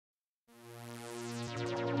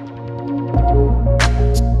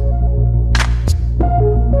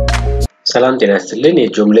ሰላም ጤና ይስጥልኝ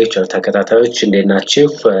የጆም ሌክቸር ተከታታዮች እንዴት ናችሁ?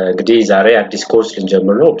 እንግዲህ ዛሬ አዲስ ኮርስ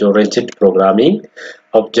ልንጀምር ነው ኦብጀክት ኦሪየንትድ ፕሮግራሚንግ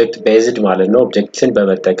ኦብጀክት ቤዝድ ማለት ነው ኦብጀክትን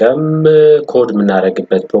በመጠቀም ኮድ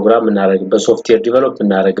ምናረግበት ፕሮግራም ምናረግበት ሶፍትዌር ዲቨሎፕ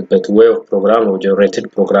ምናረግበት ዌይ ኦፍ ፕሮግራም ኦብጀክት ኦሪየንትድ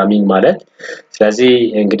ፕሮግራሚንግ ማለት ስለዚህ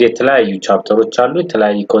እንግዲህ የተለያዩ ቻፕተሮች አሉ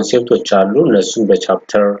የተለያዩ ኮንሴፕቶች አሉ እነሱን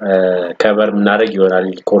በቻፕተር ከቨር ምናረግ ይሆናል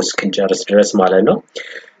ኮርስ ክንጨርስ ድረስ ማለት ነው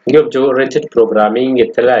Object oriented programming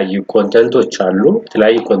የተለያዩ ኮንተንቶች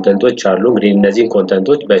አሉ እንግዲህ እነዚህን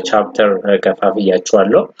ኮንተንቶች በቻፕተር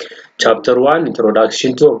ከፋፍያቸዋለሁ ቻፕተር 1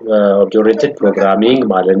 introduction to object oriented programming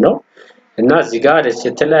ማለት ነው እና እዚህ ጋር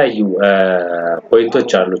የተለያዩ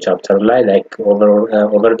ፖይንቶች አሉ ቻፕተር ላይ like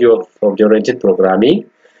overview of object oriented programming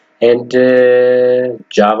and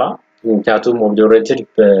java ምክንያቱም object oriented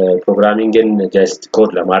programming just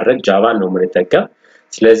code ለማድረግ java ነው የምንጠቀም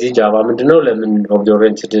ስለዚህ ጃቫ ምንድነው ለምን ኦብጀክት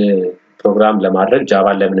ኦሪየንትድ ፕሮግራም ለማድረግ ጃቫ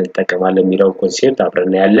ለምን እንጠቀማለን የሚለው ኮንሴፕት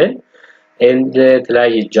አብረን ያለን and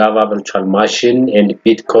ተለያየ ጃቫ ቨርቹዋል ማሽን and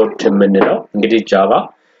ቢት ኮድ የምንለው እንግዲህ ጃቫ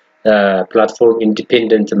ፕላትፎርም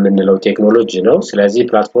ኢንዲፔንደንት የምንለው ቴክኖሎጂ ነው ስለዚህ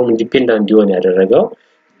ፕላትፎርም ኢንዲፔንደንት እንዲሆን ያደረገው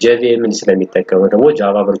JVM ስለሚጠቀም ደግሞ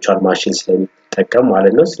ጃቫ ቨርቹዋል ማሽን ስለሚጠቀም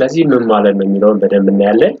ማለት ነው ስለዚህ ምን ማለት ነው የሚለውን በደንብ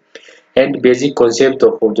እናያለን and basic concept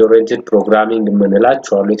of object oriented programming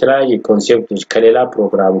የምንላቸው አሉ የተለያየ ኮንሴፕቶች ከሌላ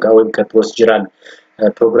ፕሮግራም ጋር ወይም ከፕሮሲጀራል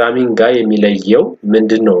ፕሮግራሚንግ ጋር የሚለየው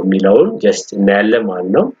ምንድነው የሚለውን just እናያለን ማለት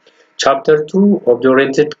ነው chapter 2 object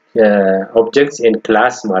oriented objects and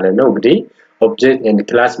class ማለት ነው እንግዲህ object and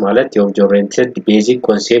class ማለት የobject oriented basic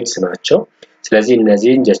concepts ናቸው ስለዚህ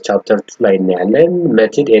እነዚህን just chapter 2 ላይ እናያለን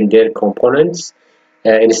method and their components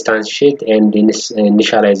instantiate and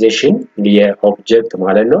initialization the object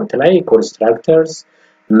ማለት ነው የተለያዩ constructors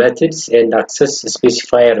methods and access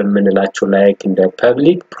specifier የምንላቸው like in the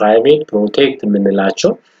public private protect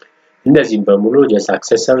የምንላቸው እነዚህን በሙሉ just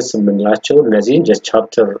accessors የምንላቸው እነዚህን just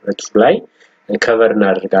chapter 2 ላይ cover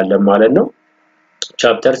እናደርጋለን ማለት ነው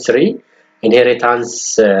chapter 3 inheritance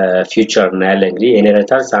future ነው ያለ እንግዲህ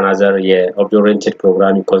inheritance another object oriented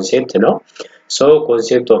programming concept ነው So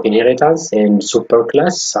concept of inheritance and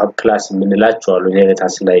superclass subclass የምንላቸው አሉ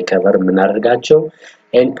inheritance ላይ cover የምናደርጋቸው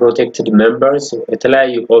and protected members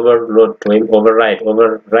የተለያዩ overload ወይም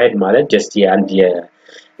override ማለት just የአንድ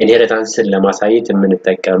inheritance ለማሳየት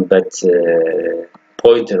የምንጠቀምበት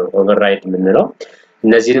point ነው override የምንለው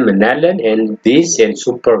እነዚህንም እናያለን and this and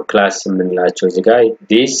superclass የምንላቸው እዚህ ጋር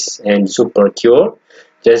this and super keyword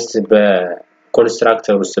just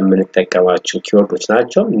constructor ውስጥ የምንጠቀማቸው ኪወርዶች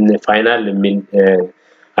ናቸው ፋይናል የሚል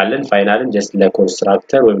አለን ፋይናልን just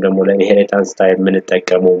ለኮንስትራክተር ወይም ደግሞ ለኢንሄሪታንስ ታይፕ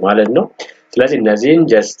የምንጠቀመው ማለት ነው ስለዚህ እነዚህን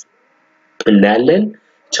just እናያለን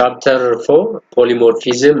chapter 4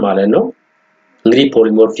 polymorphism ማለት ነው እንግዲህ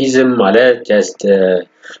polymorphism ማለት just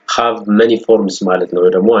have many forms ማለት ነው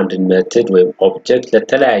ደግሞ አንድ ሜተድ ወይም ኦብጀክት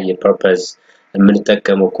ለተለያየ ፐርፐዝ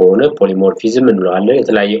የምንጠቀመው ከሆነ polymorphism እንለዋለን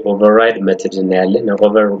የተለያየ override method እናያለን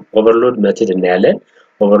overload method እናያለን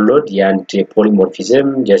overload የአንድ polymorphism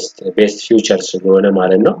just best future ስለሆነ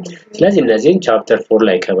ማለት ነው ስለዚህ እነዚህን chapter 4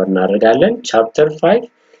 ላይ cover እናደርጋለን chapter 5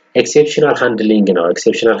 exceptional handling ነው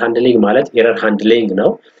exceptional handling ማለት error handling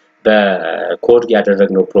ነው በኮድ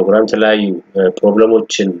ያደረግነው ፕሮግራም የተለያዩ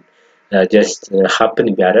ፕሮብለሞችን just happen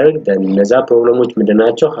ቢያደርግ then እነዛ ፕሮብለሞች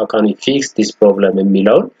ምንድናቸው how can we fix this problem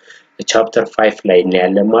የሚለውን chapter 5 ላይ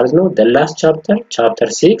እናያለን ማለት ነው the last chapter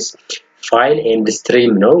 6 file and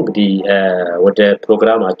stream ነው እንግዲህ ወደ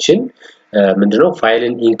ፕሮግራማችን ምንድነው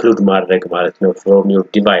ፋይልን ኢንክሉድ ማድረግ ማለት ነው from your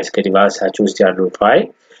device ከዲቫይሳችሁ ውስጥ ያለው ፋይል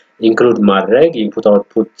ኢንክሉድ ማድረግ input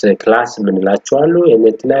output class የምንላቸው አሉ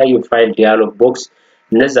የተለያዩ ፋይል dialog box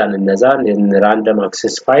እነዛን random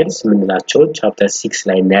access files የምንላቸው chapter 6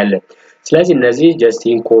 ላይ እናያለን ስለዚህ እነዚህ just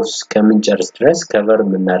in course ከመንጨርስ ድረስ cover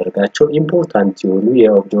የምናደርጋቸው important የሆኑ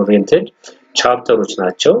የobject oriented ቻፕተሮች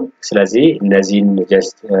ናቸው ስለዚህ እነዚህን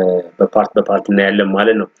just በፓርት እናያለን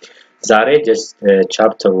ማለት ነው ዛሬ just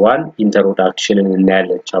chapter 1 introduction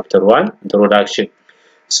እናያለን chapter 1 introduction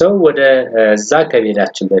so ወደ እዛ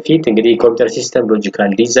ከሄዳችን በፊት እንግዲህ ኮምፒውተር ሲስተም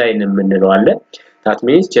ሎጂካል ዲዛይን የምንለው አለ that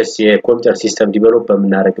means just የኮምፒውተር ሲስተም ዲቨሎፕ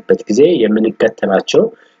በመናረግበት ጊዜ የምንከተላቸው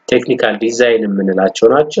technical design የምንላቸው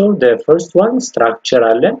ናቸው the first one structure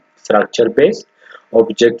አለ structure based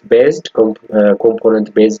object based component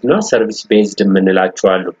based እና service based የምንላቸው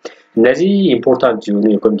አሉ እነዚህ important የሆኑ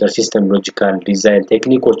የኮምፒውተር ሲስተም ሎጂካል ዲዛይን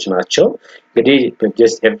ቴክኒኮች ናቸው እንግዲህ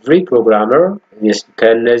just every programmer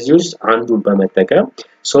ከነዚህ ውስጥ አንዱን በመጠቀም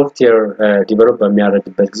ሶፍትዌር ዲቨሎፕ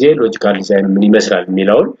በሚያደርግበት ጊዜ ሎጂካል ዲዛይን ምን ይመስላል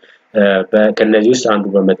የሚለውን ከነዚህ ውስጥ አንዱ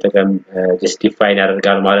በመጠቀም just define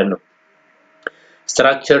ያደርጋል ማለት ነው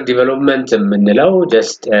structure development የምንለው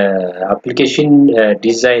just application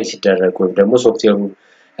design ሲደረግ ወይ ደግሞ ሶፍትዌሩ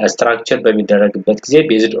structure በሚደረግበት ጊዜ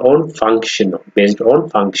based on function ነው based on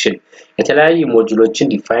function የተለያዩ ሞጁሎችን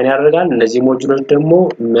ዲፋይን ያደርጋል እነዚህ ሞጁሎች ደግሞ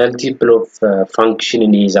multiple of function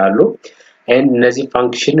ይይዛሉ and እነዚህ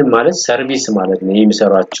function ማለት ሰርቪስ ማለት ነው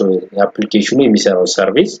የሚሰራቸው አፕሊኬሽኑ የሚሰራው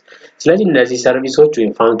ሰርቪስ ስለዚህ እነዚህ ሰርቪሶች ወይ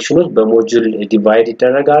ፋንክሽኖች በሞጁል ዲቫይድ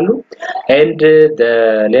ይደረጋሉ and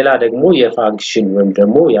ሌላ ደግሞ የፋንክሽን ወይም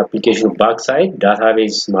ደግሞ የአፕሊኬሽኑ ባክ ሳይድ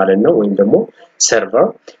ዳታቤዝ ማለት ነው ወይም ደግሞ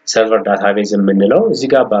ሰርቨር ዳታቤዝ የምንለው እዚህ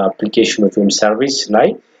ጋር በአፕሊኬሽኖች ወይም ሰርቪስ ላይ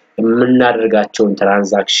የምናደርጋቸው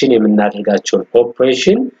ትራንዛክሽን የምናደርጋቸው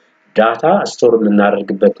ኦፕሬሽን ዳታ ስቶር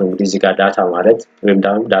የምናደርግበት ነው እንግዲህ እዚህ ጋር ዳታ ማለት ወይም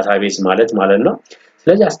ደግሞ ዳታቤዝ ማለት ነው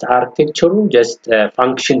ስለዚህ አርኪቴክቸሩ just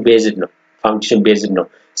function based ነው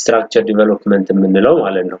structure development የምንለው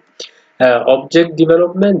ማለት ነው object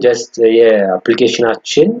development just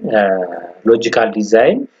የአፕሊኬሽናችን logical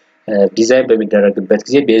design በሚደረግበት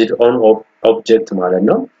ጊዜ based on object ማለት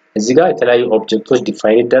ነው እዚህ ጋር የተለያዩ ኦብጀክቶች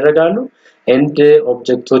ዲፋይን ይደረጋሉ and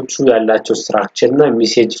ኦብጀክቶቹ ያላቸው ስትራክቸር እና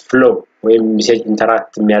ሜሴጅ ፍሎው ወይም ሜሴጅ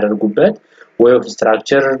ኢንተራክት የሚያደርጉበት way of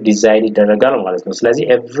structure design ይደረጋል ማለት ነው ስለዚህ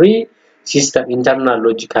every system internal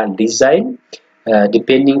logical design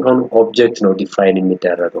depending on object ነው ዲፋይን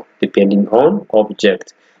የሚደረገው depending on object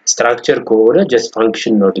structure ከሆነ just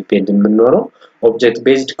function ነው ዲፔንድ የምንኖረው object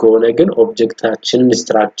based ከሆነ ግን ኦብጀክታችን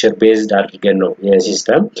structure based አድርገን ነው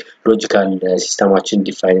የሲስተም ሎጂካል ሲስተማችን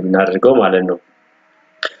ዲፋይን እናደርገው ማለት ነው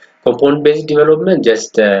component based development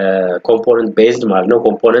just component based ማለት ነው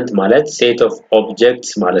component ማለት set of objects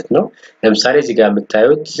ማለት ነው ለምሳሌ እዚህ ጋር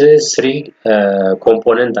የምታዩት 3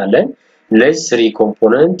 component አለ እነዚህ 3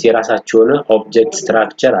 component የራሳቸው ሆነ object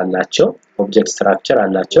structure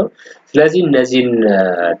አላቸው ስለዚህ እነዚህን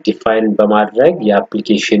ዲፋይን በማድረግ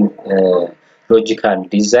የአፕሊኬሽን ሎጂካል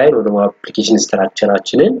ዲዛይን ወይም አፕሊኬሽን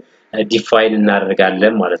ስትራክቸራችንን define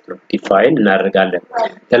እናደርጋለን ማለት ነው define እናደርጋለን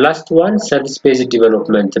the last one service based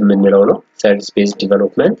development የምንለው ነው service based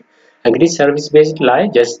development እንግዲህ service based ላይ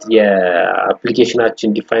just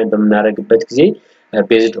የአፕሊኬሽናችን define በመናደርግበት ጊዜ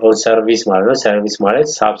based on service ማለት ነው service ማለት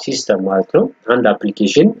sub system ማለት ነው አንድ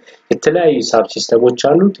አፕሊኬሽን የተለያዩ sub systems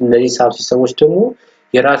አሉት እነዚህ sub systems ደግሞ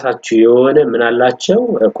የራሳቸው የሆነ ምን አላቸው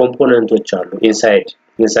ኮምፖነንቶች አሉ inside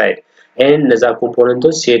and እነዛ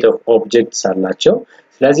ኮምፖነንቶች set of objects አላቸው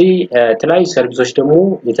ስለዚህ የተለያዩ ሰርቪሶች ደግሞ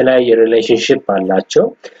የተለያየ ሪሌሽንሺፕ አላቸው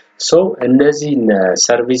ሶ እነዚህ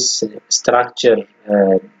ሰርቪስ ስትራክቸር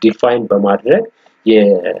ዲፋይን በማድረግ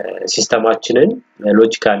የሲስተማችንን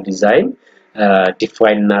ሎጂካል ዲዛይን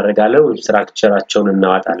ዲፋይን እናደርጋለን ወይ ስትራክቸራቸውን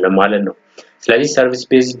እናወጣለን ማለት ነው ስለዚህ ሰርቪስ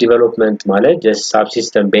ቤዝድ ዲቨሎፕመንት ማለት just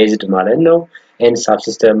subsystem based ማለት ነው and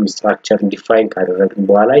subsystem structure define ካደረግን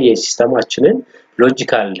በኋላ የሲስተማችንን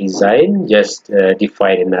ሎጂካል ዲዛይን just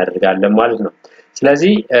define እናደርጋለን ማለት ነው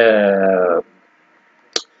ስለዚህ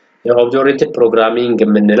የኦብጀክት ኦሪየንትድ ፕሮግራሚንግ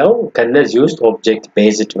የምንለው ከነዚህ ውስጥ ኦብጀክት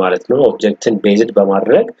ቤዝድ ማለት ነው ኦብጀክትን ቤዝድ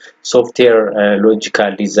በማድረግ ሶፍትዌር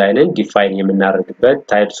ሎጂካል ዲዛይንን ዲፋይን የምናደርግበት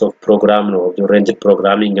ታይፕስ ኦፍ ፕሮግራም ነው ኦብጀክት ኦሪየንትድ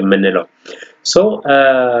ፕሮግራሚንግ የምንለው so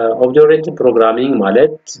object oriented programming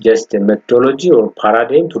ማለት just a methodology or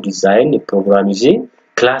paradigm to design a program using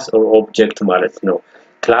class or object ማለት ነው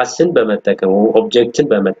ክላስን በመጠቀም ኦብጀክትን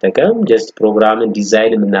በመጠቀም just ፕሮግራምን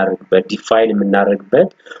ዲዛይን የምናደርግበት ዲፋይን የምናደርግበት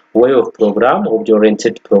way of program object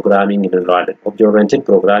oriented programming እንለዋለን object oriented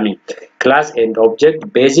programming class and object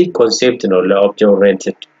basic concept ነው ለobject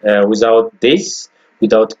oriented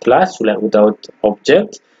without class without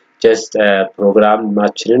object just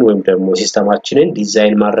ፕሮግራማችንን ወይም ደግሞ ሲስተማችንን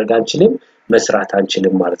ዲዛይን ማድረግ አንችልም መስራት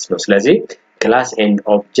አንችልም ማለት ነው ስለዚህ class and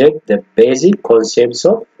object the basic concepts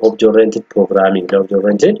of object oriented programming object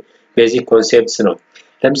oriented basic concepts ነው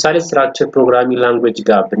ለምሳሌ structure programming language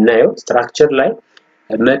ጋር ብናየው structure ላይ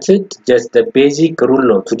method just the basic rule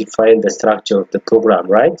ነው to define the structure of the program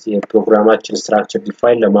right የፕሮግራማችን structure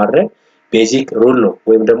define ለማድረግ basic rule ነው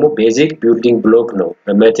ወይም ደግሞ basic building block ነው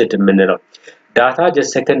method የምንለው data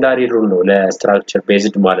just secondary rule ነው ለstructure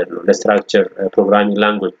based ማለት ነው ለstructure programming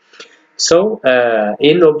language so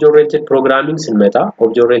in object oriented programming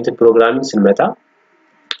ስንመጣ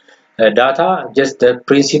data just the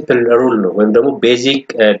principal rule ነው ወይም ደግሞ basic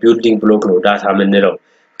building block ነው data የምንለው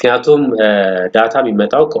ምክንያቱም data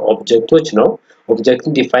የሚመጣው ከኦብጀክቶች ነው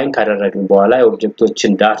ኦብጀክትን ዲፋይን ካደረግን በኋላ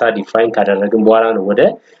የኦብጀክቶችን data ዲፋይን ካደረግን በኋላ ነው ወደ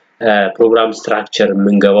program structure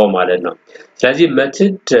የምንገባው ማለት ነው ስለዚህ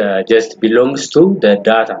method just belongs to the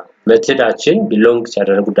data methodአችን belongs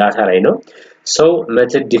ያደረጉ data ላይ ነው so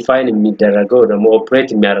method define የሚደረገው ደግሞ ኦፕሬት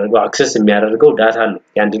የሚያደርገው አክሰስ የሚያደርገው data ነው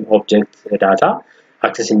ያንድን ኦብጀክት data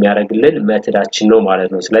አክሰስ የሚያደርግልን methodአችን ነው ማለት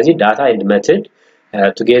ነው ስለዚህ data and method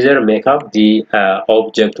together make up the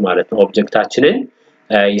object ማለት ነው ኦብጀክታችንን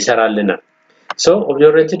ይሰራልናል so object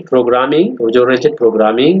oriented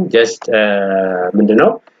programming just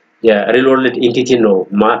ምንድነው real world entity ነው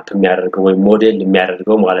ማፕ የሚያደርገው ወይ ሞዴል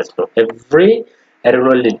የሚያደርገው ማለት ነው every real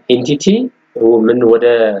world entity ምን ወደ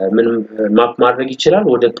ምን ማፕ ማድረግ ይችላል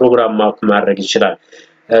ወደ ፕሮግራም ማፕ ማድረግ ይችላል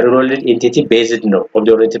real world entity based ነው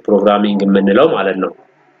object programming የምንለው ማለት ነው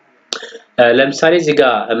ለምሳሌ እዚህ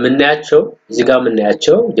ጋር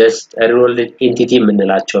የምናያቸው just real world entity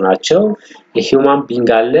የምንላቸው ናቸው human being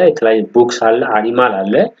አለ የተለያዩ books አለ animal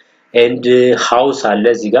አለ and house አለ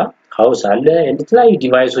እዚህ ጋር house አለ and የተለያዩ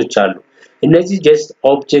ዲቫይሶች አሉ እነዚህ just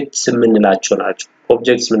objects የምንላቸው ናቸው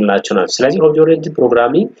ስለዚህ object oriented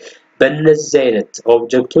programming በእነዚህ አይነት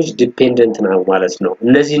ኦብጀክቶች ዲፔንደንት ነው ማለት ነው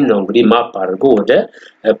እነዚህን ነው እንግዲህ ማፕ አድርጎ ወደ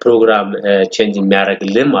ፕሮግራም ቼንጅ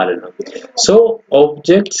የሚያደርግልን ማለት ነው so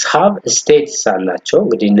objects have states አላቸው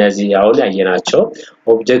እንግዲህ እነዚህ አሁን ያየናቸው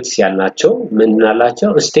objects ያልናቸው ምን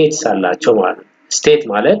አላቸው states አላቸው ማለት ነው state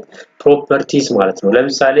ማለት properties ማለት ነው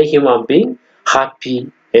ለምሳሌ human being happy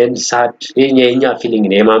and sad የኛ feeling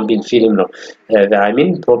ነው human being feeling ነው I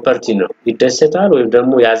mean property ነው ይደሰታል ወይም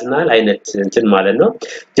ደግሞ ያዝናል አይነት እንትን ማለት ነው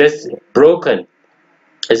just broken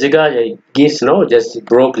እዚህ ጋር ጊስ ነው just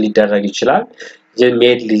broke ሊደረግ ይችላል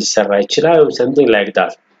made ሊሰራ ይችላል something like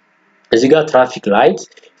that እዚህ ጋር traffic lights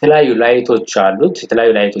የተለያዩ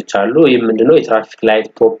ላይቶች አሉ ይሄ ምንድነው የትራፊክ ላይት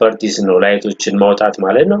ፕሮፐርቲስ ነው ላይቶችን ማውጣት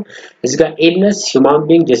ማለት ነው እዚህ ጋር illness human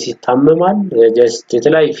being just ይታመማል just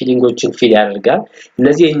የተለያዩ ፊሊንጎችን ፊል ያደርጋል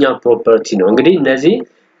እነዚህ የኛ ፕሮፐርቲ ነው እንግዲህ እነዚህ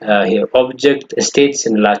object states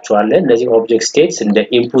እንላቸዋለን እነዚህ object states እንደ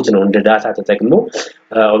ኢንፑት ነው እንደ ዳታ ተጠቅሞ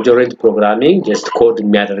object oriented programming just ኮድ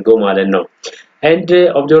የሚያደርገው ማለት ነው and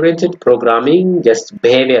object oriented programming just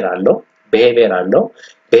behavior አለው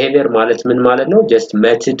behavior ማለት ምን ማለት ነው just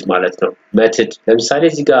method ማለት ነው method ለምሳሌ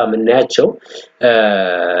እዚህ ጋር የምናያቸው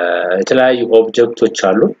የተለያዩ ኦብጀክቶች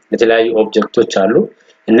አሉ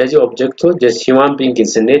እነዚህ ኦብጀክቶች just human being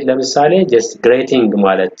ስንሄድ ለምሳሌ just greeting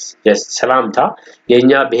ማለት just ሰላምታ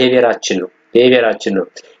የኛ behaviorአችን ነው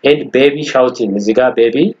and baby shouting እዚህ ጋር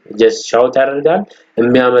baby just shout ያደርጋል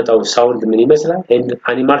የሚያመጣው ሳውንድ ምን ይመስላል and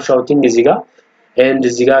animal shouting እዚህ ጋር and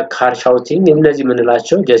እዚህ ጋር car shouting እነዚህ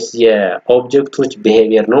ምንላቸው just የኦብጀክቶች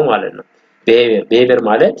behavior ነው ማለት ነው behavior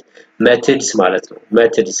ማለት methods ማለት ነው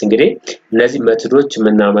methods እንግዲህ እነዚህ methods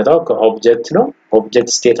የምናመጣው ከኦብጀክት ነው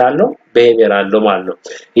ኦብጀክት ስቴት አለው behavior አለው ማለት ነው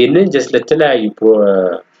ይሄንን just ለተለያዩ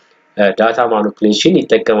data manipulation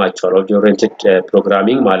ይጠቀማቸዋል object oriented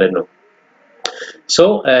programming ማለት ነው so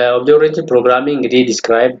object oriented programming እንግዲህ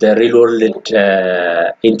describe the real world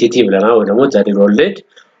entity ብለናል ወይ ደግሞ the real world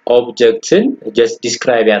objectን just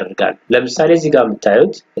describe ያደርጋል ለምሳሌ እዚህ ጋር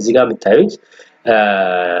የምታዩት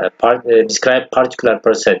describe particular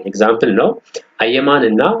person example ነው አየማን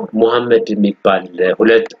እና ሙሐመድ የሚባል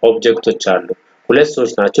ሁለት ኦብጀክቶች አሉ ሁለት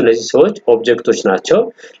ሰዎች ናቸው እነዚህ ሰዎች ኦብጀክቶች ናቸው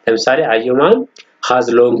ለምሳሌ አየማን has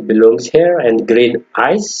long blonde hair and green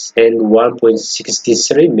eyes and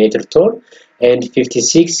 1.63 meter tall and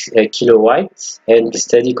 56 kilo weight and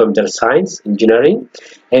study computer science engineering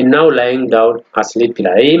and now lying down asleep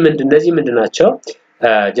ይላል እነዚህ ምንድናቸው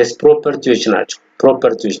just properties ናቸው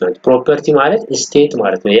property ማለት state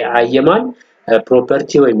ማለት ነው የአየማን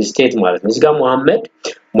property ወይ state ማለት ነው እዚህ ጋር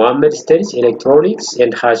ሙሐመድ studies electronics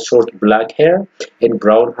and has short black hair and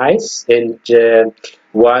brown eyes and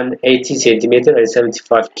 180 centimeter and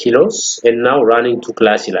 75 kilos and now running to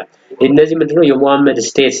class ይላል እነዚህ ምንድነው የሙሐመድ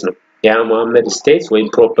states ነው የሙሐመድ states ወይ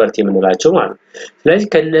property የምንላቸው ማለት ስለዚህ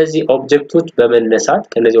ከነዚህ ኦብጀክቶች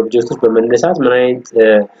በመነሳት ምን አይነት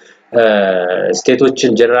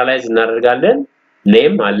ስቴቶችን ጀነራላይዝ እናደርጋለን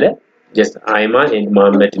name አለ just አይማን and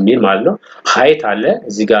ሙሐመድ የሚል ማለት ነው height አለ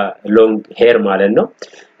እዚህ ጋር long hair ማለት ነው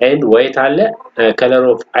and weight አለ color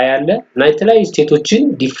of eye አለ እና የተለያዩ ስቴቶችን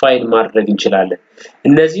ዲፋይን ማድረግ እንችላለን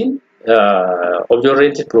እነዚህን object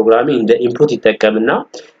oriented programming እንደ ኢንፑት ይጠቀምና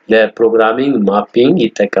ለፕሮግራሚንግ ማፒንግ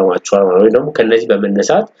ይጠቀማቸዋል ማለት ነው ደግሞ ከነዚህ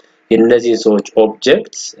በመነሳት እነዚህ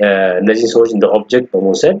ሰዎች እንደ ኦብጀክት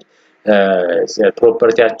በመውሰድ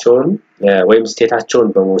ፕሮፐርቲያቸውን ወይም ስቴታቸውን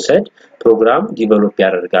በመውሰድ ፕሮግራም ዲቨሎፕ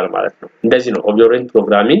ያደርጋል ማለት ነው እንደዚህ ነው object oriented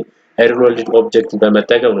programming real world object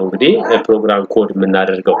በመጠቀም ነው እንግዲህ ፕሮግራም ኮድ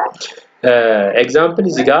የምናደርገው ኤግዛምፕል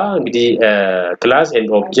እዚህ ጋር እንግዲህ ክላስ ኤንድ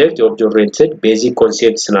ኦብጀክት የኦብጀክት ኦሪየንትድ ቤዚክ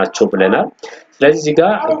ኮንሴፕትስ ናቸው ብለናል ስለዚህ እዚህ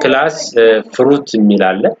ጋር ክላስ ፍሩት የሚል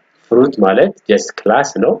አለ ፍሩት ማለት just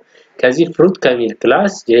ክላስ ነው ከዚህ ፍሩት ከሚል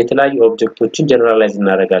ክላስ የተለያዩ ኦብጀክቶችን ጀነራላይዝ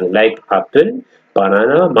እናደርጋለን ላይክ አፕል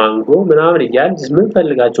ባናና ማንጎ ምናምን እያልን ምን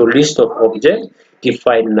ፈልጋቸው ሊስት ኦፍ ኦብጀክት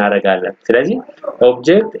ዲፋይን እናደርጋለን ስለዚህ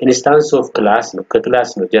ኦብጀክት ኢንስታንስ ኦፍ ክላስ ነው ከክላስ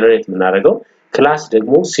ነው ጀነሬት የምናደርገው ክላስ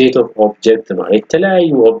ደግሞ ሴት ኦፍ ኦብጀክት ነው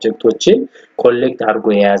የተለያዩ ኦብጀክቶችን ኮሌክት አድርጎ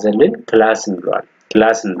የያዘልን ክላስ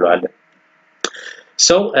እንለዋለን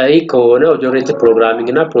So object-oriented programming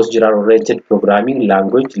እና procedural-oriented programming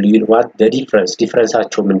language lead what the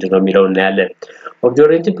differenceአቸው ምንድነው የሚለው እናያለን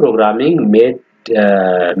object-oriented programming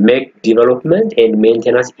make development and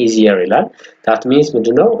maintenance easier ይላል that means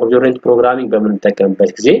ምንድነው object-oriented programming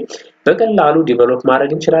በመንጠቀምበት ጊዜ በቀላሉ ዲቨሎፕ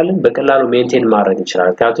ማድረግ እንችላለን በቀላሉ ሜንቴን ማድረግ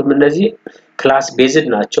እንችላለን ምክንያቱም እነዚህ ክላስ ቤዝድ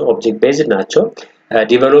ናቸው ኦብጀክት ቤዝድ ናቸው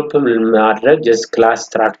ዲቨሎፕ ማድረግ just class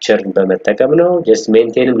structure በመጠቀም ነው just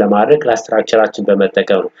maintain ለማድረግ class structureአችን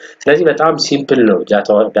በመጠቀም ነው ስለዚህ በጣም ሲምፕል ነው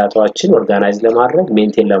ዳታዎችን ኦርጋናይዝ ለማድረግ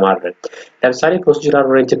ሜንቴን ለማድረግ ለምሳሌ procedural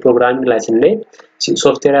oriented programming ላይ ስንሄድ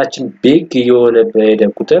ሶፍትዌራችን ቢግ የሆነ በሄደ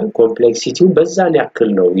ቁጥር ኮምፕሌክሲቲው በዛን ያክል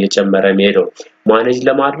ነው እየጨመረ የሚሄደው ማኔጅ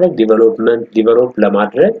ለማድረግ ዲቨሎፕ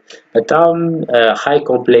ለማድረግ በጣም ሃይ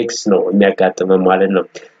ኮምፕሌክስ ነው የሚያጋጥመው ማለት ነው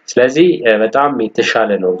ስለዚህ በጣም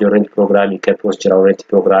የተሻለ ነው object programming ከprocedural oriented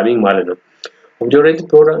programming ማለት ነው object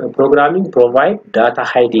programming provide data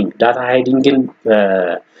hiding ግን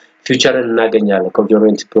future እናገኛለን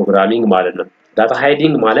object programming ማለት ነው data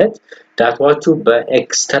hiding ማለት ዳታዎቹ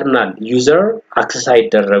በኤክስተርናል ዩዘር አክሰስ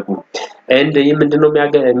አይደረጉ and ይህ ምንድነው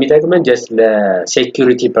የሚጠቅመን just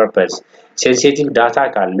ለሴኩሪቲ ፐርፐስ ሴንሲቲቭ ዳታ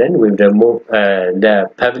ካለን ወይም ደግሞ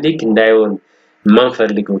ለፐብሊክ እንዳይሆን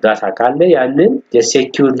ማንፈልገው ዳታ ካለ ያንን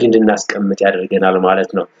የሴኩሪቲ እንድናስቀምጥ ያደርገናል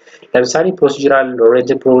ማለት ነው ለምሳሌ procedural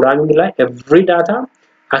oriented programming ላይ every data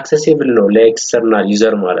accessible ነው ለኤክስተርናል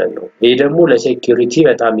ዩዘር ማለት ነው ይሄ ደግሞ ለሴኩሪቲ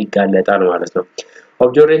በጣም ይጋለጣል ማለት ነው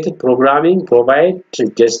object-oriented programming provide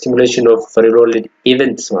just stimulation of reloaded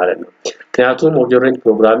events ማለት ነው ምክንያቱም object-oriented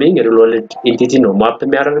programming reloaded entity ነው ማፕ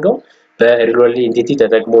የሚያደርገው በሪሎሊ ኢንቲቲ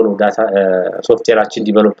ተጠቅሞ ነው ዳታ ሶፍትዌራችን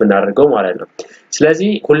ዲቨሎፕ እናደርገው ማለት ነው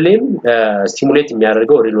ስለዚህ ሁሌም ስቲሙሌት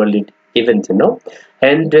የሚያደርገው reloaded event ነው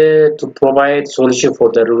and to provide solution for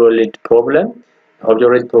the reloaded problem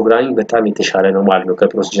object-oriented programming በጣም የተሻለ ነው ማለት ነው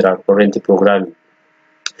ከprocedural oriented programming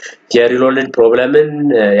የreloaded problemን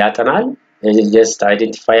ያጠናል just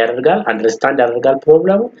identify ያደርጋል understand ያደርጋል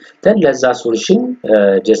ፕሮብሌሙ then ለዛ ሶሉሽን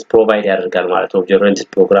just provide ያደርጋል ማለት ነው object-oriented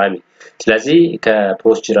programming ስለዚህ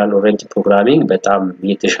ከprocedural oriented programming በጣም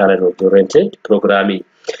የተሻለ ነው object-oriented programming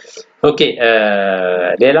ኦኬ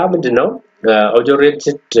ሌላ ምንድነው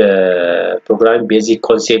object-oriented programming basic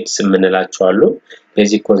concepts የምንላቸው አሉ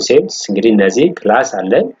basic concepts እንግዲህ እነዚህ ክላስ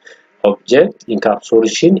አለ object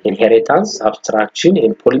encapsulation inheritance abstraction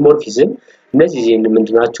and polymorphism እነዚህ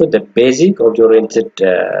ምንድናቸው the basic object-oriented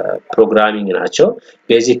programming ናቸው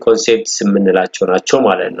basic concepts የምንላቸው ናቸው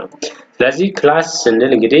ማለት ነው ስለዚህ ክላስ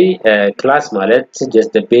ስንል እንግዲህ ክላስ ማለት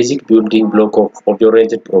just the basic building block of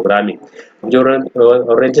object-oriented programming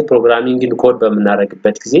object-oriented programming ኮድ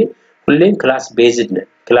በመናረግበት ጊዜ ሁሌም ክላስ ቤዝድ ነው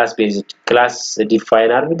ክላስ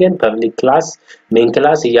ዲፋይን አድርገን ፐብሊክ ክላስ ሜን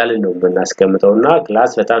ክላስ እያልን ነው የምናስቀምጠውና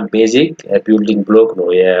ክላስ በጣም ቤዚክ ቢልዲንግ ብሎክ ነው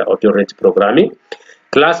የኦብጀክት ፕሮግራሚንግ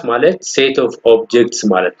ክላስ ማለት set of objects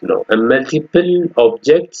ማለት ነው multiple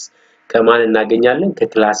objects ከማን እናገኛለን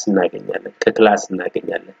ከክላስ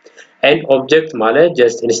እናገኛለን and object ማለት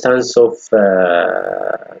just instance of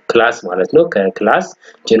class ማለት ነው ከክላስ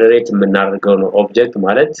generate የምናደርገው ነው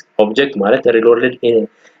object ማለት reloaded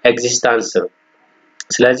existence ነው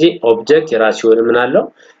ስለዚህ object የራሱ የሆነ ምን አለው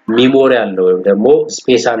memory አለው ወይም ደግሞ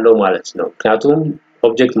space አለው ማለት ነው ምክንያቱም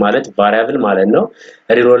object ማለት variable ማለት ነው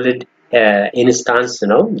reloaded instance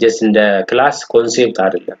ነው just እንደ ክላስ ኮንሴፕት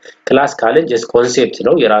አይደለም ክላስ ካለ just ኮንሴፕት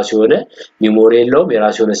ነው የራሱ የሆነ ሜሞሪ የለውም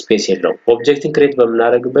የራሱ የሆነ ስፔስ የለውም ኦብጀክትን ክሬት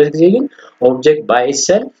በመናደርግበት ጊዜ ግን ኦብጀክት ባይ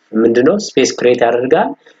itself ምንድነው ስፔስ ክሬት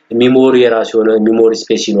ያደርጋል ሜሞሪ የራሱ የሆነ ሜሞሪ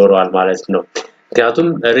ስፔስ ይኖረዋል ማለት ነው ምክንያቱም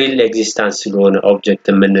ሪል ኤግዚስተንስ ስለሆነ ኦብጀክት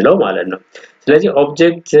የምንለው ማለት ነው ስለዚህ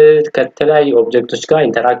ኦብጀክት ከተለያዩ ኦብጀክቶች ጋር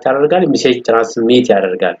ኢንተራክት ያደርጋል ሜሴጅ ትራንስሚት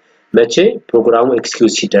ያደርጋል መቼ ፕሮግራሙ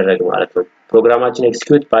ኤክስኪዩት ሲደረግ ማለት ነው ፕሮግራማችን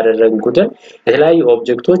ኤክስኪዩት ባደረግን ቁጥር የተለያዩ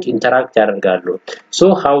ኦብጀክቶች ኢንተራክት ያደርጋሉ so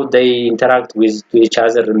how they interact with each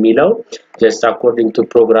other የሚለው just according to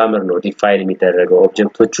programmer ነው ዲፋይን የሚደረገው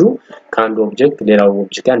ኦብጀክቶቹ ከአንድ ኦብጀክት ሌላው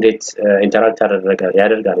ኦብጀክት ጋር እንዴት ኢንተራክት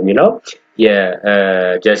ያደርጋል የሚለው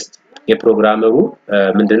just የፕሮግራመሩ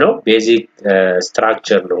ምንድነው ቤዚክ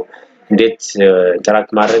ስትራክቸር ነው እንዴት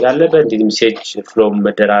ኢንተራክት ማድረግ አለበት እንዴት ሜሴጅ ፍሎ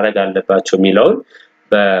መደራረግ አለባቸው የሚለውን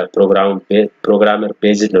በፕሮግራመር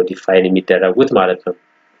ቤዝድ ነው ዲፋይን የሚደረጉት ማለት ነው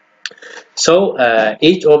so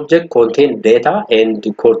each object contain data and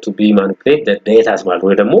code to be manipulate the data ማለት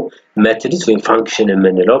ወይ ደግሞ methods ወይ function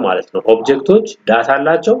የምንለው ማለት ነው ኦብጀክቶች ዳታ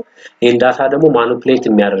አላቸው ይሄን ዳታ ደግሞ ማኒፑሌት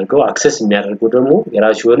የሚያደርገው አክሰስ የሚያደርገው ደግሞ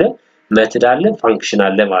የራሱ የሆነ ሜተድ አለ ፋንክሽን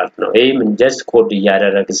አለ ማለት ነው ይሄም just ኮድ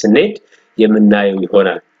እያደረግን ስንሄድ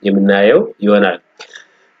የምናየው ይሆናል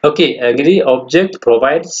Okay, እንግዲህ object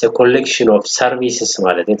provides a collection of services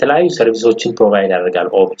ማለት የተለያዩ ሰርቪሶችን ፕሮቫይድ ያደርጋል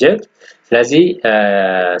object ስለዚህ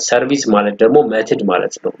ሰርቪስ ማለት ደግሞ ሜተድ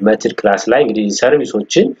ማለት ነው ሜተድ ክላስ ላይ እንግዲህ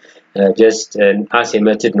ሰርቪሶችን just as a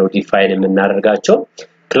method ነው ዲፋይን የምናደርጋቸው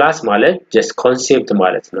ክላስ ማለት just concept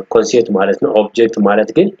ማለት ነው concept ማለት ነው object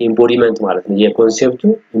ማለት ግን embodiment ማለት ነው የኮንሴፕቱ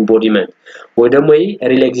embodiment ወይ ደግሞ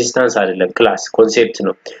real existence አይደለም ክላስ concept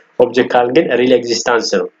ነው object ካል ግን real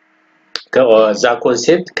existence ነው ከዛ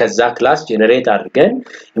ኮንሴፕት ከዛ ክላስ ጀነሬት አድርገን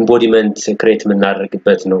embodiment ክሬት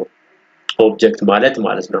የምናደርግበት ነው ኦብጀክት ማለት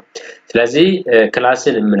ነው ስለዚህ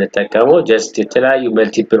ክላስን የምንጠቀመው just የተለያዩ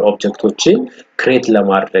መልቲፕል ኦብጀክቶችን ክሬት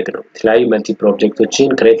ለማድረግ ነው የተለያዩ መልቲፕል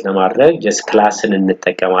ኦብጀክቶችን ክሬት ለማድረግ just ክላስን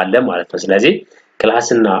እንጠቀማለን ማለት ነው ስለዚህ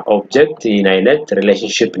ክላስና ኦብጀክት ይህን አይነት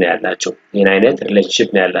ሪሌሽንሺፕ ነው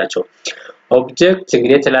ያላቸው ኦብጀክት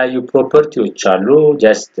እንግዲህ የተለያዩ ፕሮፐርቲዎች አሉ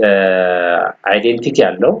just አይዴንቲቲ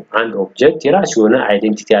ያለው አንድ ኦብጀክት የራሱ የሆነ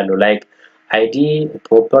አይዴንቲቲ ያለው like id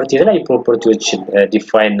property ላይ ፕሮፐርቲዎችን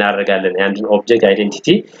ዲፋይን እናደርጋለን አንድን ኦብጀክት አይዴንቲቲ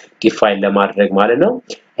ዲፋይን ለማድረግ ማለት ነው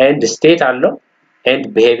and state አለው and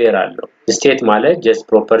behavior አለው state ማለት just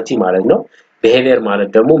property ማለት ነው behavior ማለት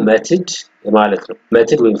ደግሞ method ማለት ነው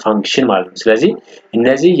method ወይ function ማለት ነው ስለዚህ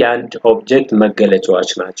እነዚህ የአንድ ኦብጀክት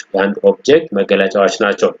መገለጫዎች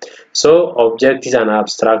ናቸው so object is an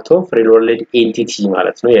abstract of related entity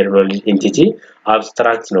ማለት ነው related entity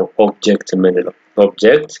abstract ነው object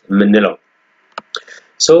የምንለው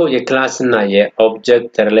so የክላስ እና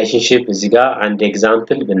የኦብጀክት ሪሌሽንሺፕ እዚህ ጋር አንድ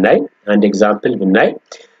ኤግዛምፕል ብናይ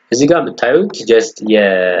እዚህ ጋር የምታዩት just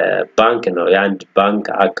የባንክ ነው የአንድ ባንክ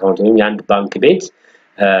አካውንት ወይም የአንድ ባንክ ቤት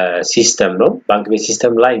ሲስተም ነው ባንክ ቤት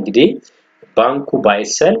ሲስተም ላይ እንግዲህ ባንኩ by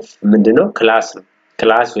itself ምንድነው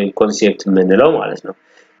ክላስ ወይ ኮንሴፕት የምንለው ማለት ነው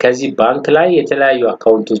ከዚህ ባንክ ላይ የተለያዩ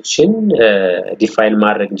አካውንቶችን ዲፋይን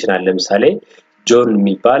ማድረግ እንችላለን ለምሳሌ ጆን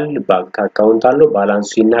የሚባል ባንክ አካውንት አለው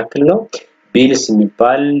ባላንሱ ይናክል ነው ቢልስ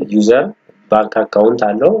የሚባል ዩዘር ባንክ አካውንት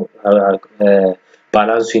አለው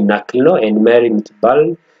ባላንሱ ይናክል ነው and mary የምትባል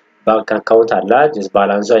ባንክ አካውንት አለ just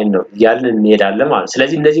ባላንሱ አይ ነው ያለን እንሄዳለን ማለት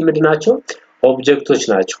ስለዚህ እነዚህ ምንድናቸው ኦብጀክቶች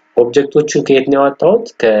ናቸው ኦብጀክቶቹን ከየት ነው ያወጣሁት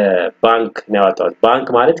ከባንክ ነው ያወጣሁት ባንክ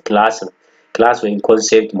ማለት ክላስ ነው ክላስ ወይ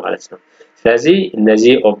ኮንሴፕት ማለት ነው ስለዚህ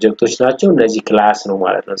እነዚህ ኦብጀክቶች ናቸው እነዚህ ክላስ ነው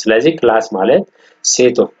ማለት ነው ስለዚህ ክላስ ማለት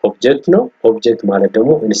set of object ነው object ማለት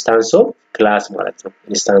ደግሞ instance of class ማለት ነው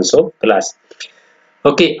instance of class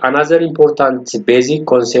okay another important basic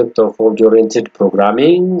concept of object oriented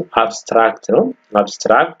programming abstract ነው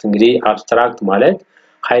abstract እንግዲህ abstract ማለት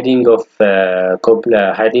hiding of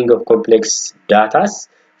complex data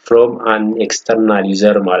from an external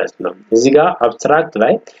user ማለት ነው እዚህ ጋር abstract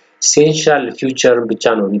ላይ essential feature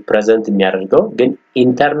ብቻ ነው represent የሚያደርገው ግን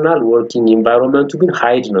internal working environment ግን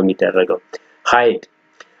hide ነው የሚደረገው hide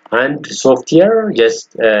and software just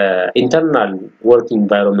internal working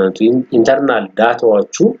environment internal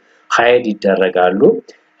dataዎቹ hide ይደረጋሉ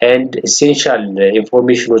and essential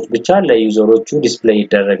informationዎች ብቻ ለዩዘሮቹ ዲስፕሌይ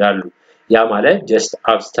ይደረጋሉ ያ ማለት just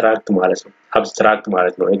abstract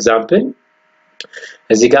ማለት ነው example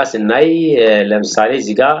እዚህ ጋር ስናይ ለምሳሌ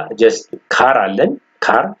እዚህ ጋር just car አለን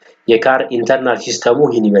car የካር ኢንተርናል ሲስተሙ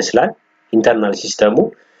ይህን ይመስላል ኢንተርናል ሲስተሙ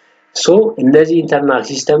so እነዚህ ኢንተርናል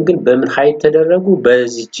ሲስተም ግን በምን ሃይድ ተደረጉ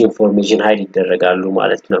በዚህች ኢንፎርሜሽን ሃይድ ይደረጋሉ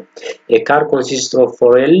ማለት ነው a car consists of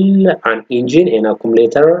fuel an engine an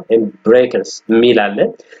accumulator and breakers ሚላለ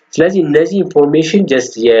ስለዚህ እነዚህ ኢንፎርሜሽን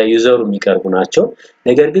just የዩዘሩ የሚቀርቡ ናቸው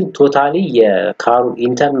ነገር ግን ቶታሊ የካሩ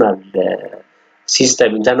ኢንተርናል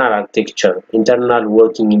ሲስተም ኢንተርናል አርኪቴክቸር ኢንተርናል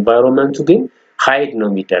ወርኪንግ ኢንቫይሮንመንቱ ግን ሃይድ ነው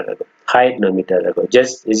የሚደረገው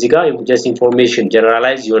just እዚህ ጋር just ኢንፎርሜሽን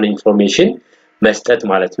ጀነራላይዝ የሆነ ኢንፎርሜሽን መስጠት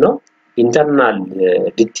ማለት ነው ኢንተርናል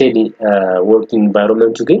ዲቴይል ወርኪንግ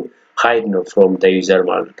ኢንቫይሮንመንቱ ግን ሃይድ ነው from the user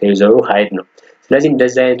ማለት ከዩዘሩ ሃይድ ነው ስለዚህ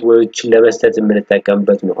እንደዚህ አይነት ወዮችን ለመስጠት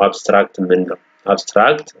የምንጠቀምበት ነው abstract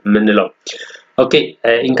የምንለው okay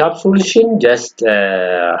encapsulation just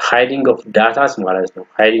hiding of data ማለት ነው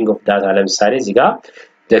hiding of data ለምሳሌ እዚህ ጋር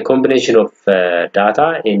the combination of data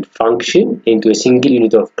and function into a single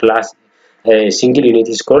unit of class single unit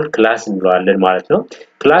is called class እንለዋለን ማለት ነው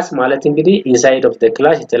class ማለት እንግዲህ inside of the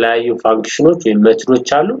class የተለያዩ ፋንክሽኖች ወይ ሜተዶች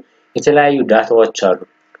አሉ የተለያዩ ዳታዎች አሉ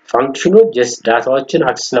ፋንክሽኖች just ዳታዎችን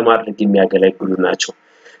አክሰስ ለማድረግ የሚያገለግሉ ናቸው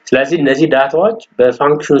ስለዚህ እነዚህ ዳታዎች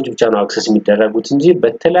በፋንክሽኖች ብቻ ነው አክሰስ የሚደረጉት እንጂ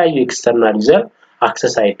በተለያዩ ኤክስተርናል ዩዘር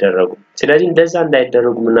አክሰስ አይደረጉም ስለዚህ እንደዛ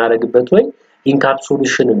እንዳይደረጉ ምናረግበት ወይ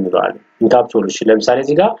encapsulation እንለዋለን encapsulation ለምሳሌ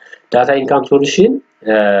እዚህ ጋር ዳታ encapsulation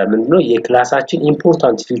ምንድነው የክላሳችን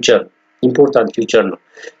ኢምፖርታንት ፊቸር ነው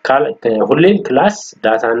ሁሌም ክላስ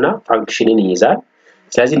ዳታ እና ፋንክሽንን ይይዛል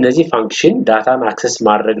ስለዚህ እነዚህ ፋንክሽን ዳታን አክሰስ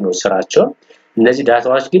ማድረግ ነው ስራቸው እነዚህ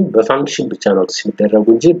ዳታዎች ግን በፋንክሽን ብቻ ነው አክሰስ የሚደረጉ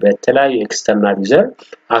እንጂ በተለያዩ ኤክስተርናል ዩዘር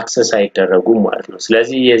አክሰስ አይደረጉም ማለት ነው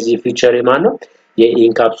ስለዚህ የዚህ ፊቸር የማን ነው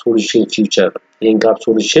የኢንካፕሱሌሽን ፊቸር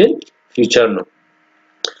የኢንካፕሱሌሽን ፊቸር ነው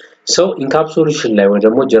so encapsulation ላይ ወይ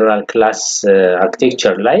ደግሞ ጀነራል ክላስ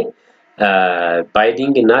አርኪቴክቸር ላይ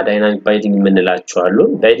ባይንዲንግ እና ዳይናሚክ ባይንዲንግ የምንላቸው አሉ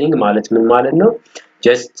ባይንዲንግ ማለት ምን ማለት ነው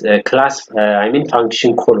just class I mean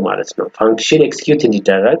function call ማለት ነው function execute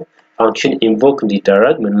እንዲደረግ function invoke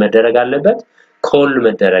እንዲደረግ ምን መደረግ አለበት call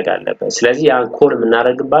መደረግ አለበት ስለዚህ ያን call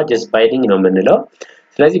የምናደርግባት just binding ነው የምንለው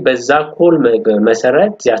ስለዚህ በዛ call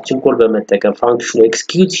መሰረት ያችን call በመጠቀም function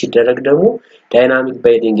execute ሲደረግ ደግሞ dynamic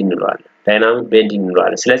binding እንለዋለን dynamic binding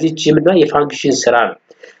እንለዋለን ስለዚህ እቺ ምንድነው የፋንክሽን ስራ ነው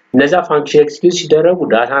እነዛ function execute ሲደረጉ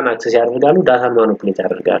ዳታን አክሰስ ያደርጋሉ ዳታን ማኒፑሌት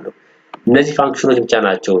ያደርጋሉ እነዚህ ፋንክሽኖች ብቻ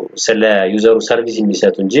ናቸው ስለ ዩዘሩ ሰርቪስ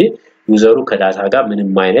የሚሰጡ እንጂ ዩዘሩ ከዳታ ጋር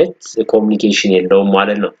ምንም አይነት ኮሙኒኬሽን የለውም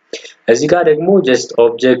ማለት ነው እዚህ ጋር ደግሞ just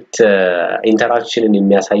object interaction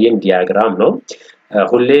የሚያሳየን ዲያግራም ነው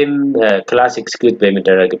ሁሌም ክላስ ኤክስኪዩት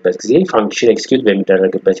በሚደረግበት ጊዜ ፋንክሽን ኤክስኪዩት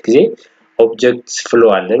በሚደረግበት ጊዜ object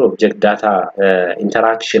flow አለ object data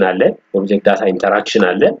interaction አለ object data interaction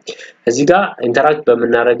አለ እዚህ ጋር interact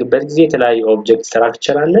በመናረግበት ጊዜ የተለያዩ object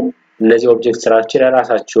structure አለ እነዚህ object structure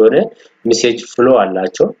ራሳቸው ሆነ message flow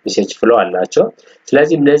አላቸው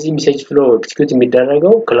ስለዚህ እነዚህ message flow execute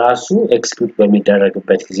የሚደረገው ክላሱ execute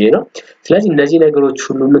በሚደረግበት ጊዜ ነው ስለዚህ እነዚህ ነገሮች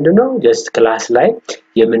ሁሉ ምንድነው just ክላስ ላይ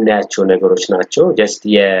የምናያቸው ነገሮች ናቸው just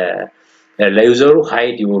ለዩዘሩ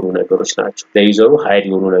ሃይድ የሆኑ ነገሮች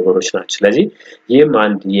ናቸው ስለዚህ ይህም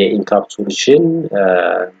አንድ የኢንካፕሱሌሽን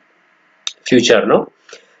ፊቸር ነው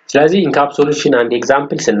ስለዚህ ኢንካፕሱሌሽን አንድ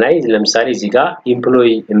ኤግዛምፕል ስናይ ለምሳሌ እዚህ ጋር ኤምፕሎይ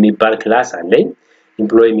የሚባል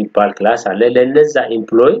ክላስ አለ ለነዛ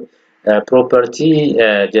ኤምፕሎይ ፕሮፐርቲ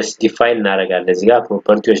just define እናደርጋለን እዚህ ጋር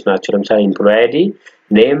ፕሮፐርቲዎች ናቸው ለምሳሌ ኤምፕሎይ አይዲ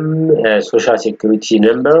name social security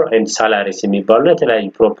number and salaries የሚባሉ የተለያዩ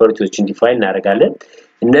ፕሮፐርቲዎችን define እናደርጋለን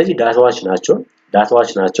እነዚህ ዳታዎች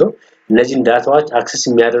ናቸው እነዚህን ዳታዎች አክሰስ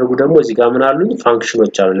የሚያደርጉ ደግሞ እዚህ ጋር ምን አሉኝ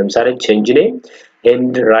ፋንክሽኖች አሉ ለምሳሌ change name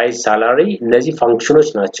and rise salary እነዚህ ፋንክሽኖች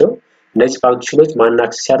ናቸው እነዚህ ፋንክሽኖች ማን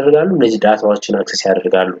አክሰስ ያደርጋሉ እነዚህ ዳታዎችን አክሰስ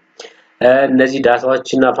ያደርጋሉ እነዚህ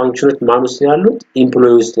ዳታዎችና ፋንክሽኖች ማን ውስጥ ያሉት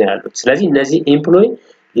ኤምፕሎይ ውስጥ ያሉት ስለዚህ እነዚህ ኤምፕሎይ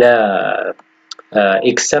ለ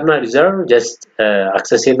external user just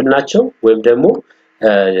accessible ናቸው ወይም ደግሞ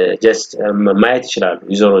just ማየት ይችላሉ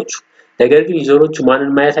ዩዘሮቹ ነገር ግን ዩዘሮቹ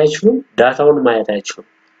ማንን ማየት አይችሉም ዳታውን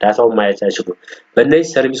ማየት አይችሉም በእነዚህ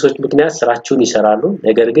ሰርቪሶች ምክንያት ስራቸውን ይሰራሉ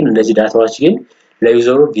ነገር ግን እነዚህ ዳታዎች ግን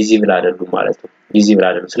ለዩዘሩ ቪዚብል አይደሉም ማለት ነው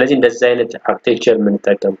ስለዚህ እንደዚህ አይነት አርኪቴክቸር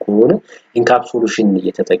የምንጠቀም ከሆነ ኢንካፕሱሌሽን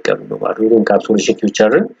እየተጠቀምን ነው ማለት ነው ኢንካፕሱሌሽን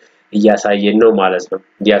ፊቸርን እያሳየን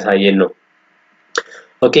ነው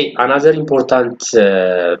Okay, another important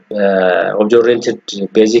object-oriented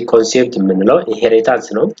basic concept የምንለው inheritance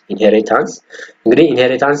ነው እንግዲህ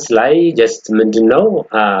inheritance ላይ just ምንድነው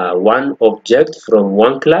one object from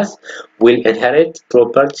one class will inherit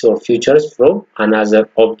properties or features from another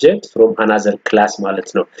object from another class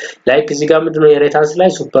ማለት ነው like እዚህ ጋር ምንድነው inheritance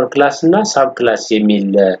ላይ super class እና sub class የሚል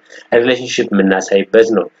relationship የምናሳይበት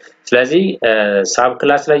ነው ስለዚህ ሳብ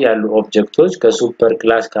ክላስ ላይ ያሉ ኦብጀክቶች ከሱፐር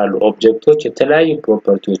ክላስ ካሉ ኦብጀክቶች የተለያዩ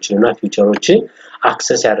ፕሮፐርቲዎችንና ፊቸሮችን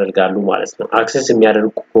አክሰስ ያደርጋሉ ማለት ነው አክሰስ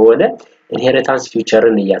የሚያደርጉ ከሆነ ኢንሄሪታንስ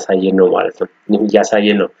ፊቸርን እያሳየን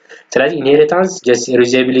ነው ስለዚህ ኢንሄሪታንስ just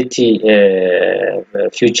reusability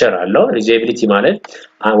feature አለው reusability ማለት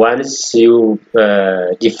once you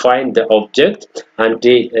define the object and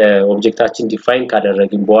ኦብጀክታችን ዲፋይን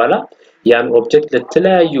ካደረግን በኋላ ያን ኦብጀክት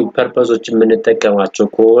ለተለያዩ ፐርፐዞች የምንጠቀማቸው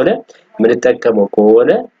ከሆነ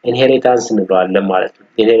ኢንሄሪታንስ እንለዋለን ማለት ነው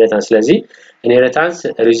ኢንሄሪታንስ ስለዚህ ኢንሄሪታንስ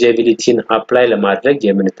reusability አፕላይ ለማድረግ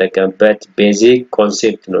የምንጠቀምበት ቤዚክ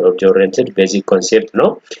ኮንሴፕት ነው ኦብጀክት ኦሪየንትድ ቤዚክ ኮንሴፕት ነው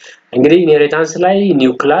እንግዲህ ኢንሄሪታንስ ላይ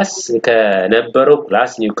ኒው ክላስ ከነበረው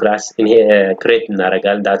ክላስ ኒው ክላስ ክሬት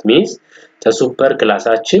እናደርጋለን that means ከሱፐር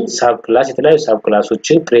ክላሳችን ሳብ ክላስ የተለያዩ ሳብ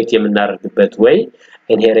ክላሶችን ክሬት የምናደርግበት ወይ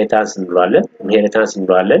inheritance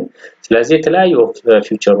እንለዋለን ስለዚህ የተለያዩ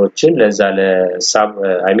ፊቸሮችን ለዛ ለሳብ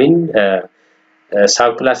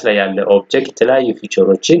ሳብ ክላስ ላይ ያለ ኦብጀክት የተለያዩ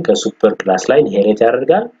ፊቸሮችን ከሱፐር ክላስ ላይ ኢንሄሪት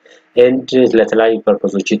ያደርጋል and ለተለያዩ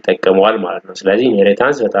ፐርፖዞች ይጠቀማል ማለት ነው ስለዚህ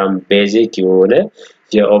inheritance በጣም ቤዚክ የሆነ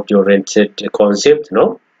የኦብጀክት ኦሪየንትድ ኮንሴፕት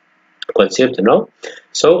ነው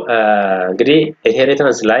so እንግዲህ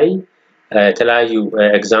inheritance ላይ የተለያዩ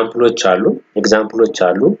ኤግዛምፕሎች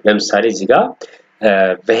አሉ ለምሳሌ እዚህ ጋር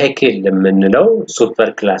vehicle የምንለው ሱፐር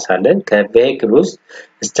ክላስ አለን ከvehicle ውስጥ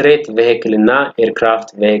straight vehicle እና aircraft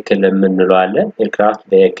vehicle የምንለው አለ aircraft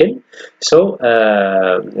vehicle so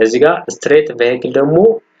እዚህ ጋር straight vehicle ደግሞ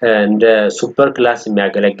እንደ ሱፐር ክላስ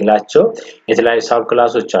የሚያገለግላቸው የተለያዩ ሳብ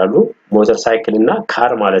ክላሶች አሉ ሞተር ሳይክል እና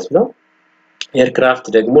ካር ማለት ነው ኤርክራፍት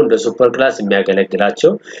ደግሞ እንደ ሱፐር ክላስ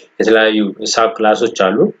የሚያገለግላቸው የተለያዩ ሳብ ክላሶች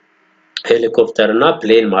አሉ ሄሊኮፕተር እና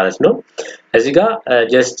ፕሌን ማለት ነው እዚህ ጋር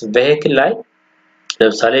ጀስት ቬሂክል ላይ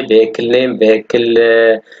ለምሳሌ ቬሂክል ኔም ቬሂክል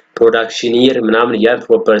ፕሮዳክሽን ይር ምናምን ያ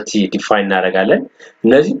ፕሮፐርቲ ዲፋይን እናደርጋለን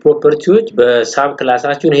እነዚህ ፕሮፐርቲዎች በሳብ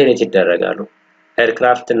ክላሳቸው ኢንሄሪት ይደረጋሉ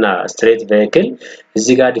ኤርክራፍት እና ስትሬት ቬሂክል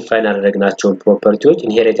እዚህ ጋር ዲፋይን አደረግናቸው ፕሮፐርቲዎች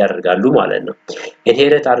ኢንሄሪት ያደርጋሉ ማለት ነው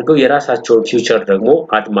ኢንሄሪት አድርገው የራሳቸው ፊውቸር ደግሞ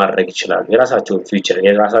አድ ማድረግ ይችላሉ የራሳቸው ፊውቸር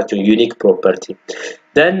የራሳቸው ዩኒክ ፕሮፐርቲ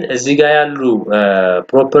then እዚህ ጋር ያሉ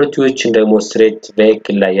ፕሮፐርቲዎችን ደግሞ ስትሬት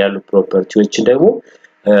ቬሂክል ላይ ያሉ ፕሮፐርቲዎችን ደግሞ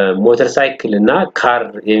ሞተር ሳይክል እና ካር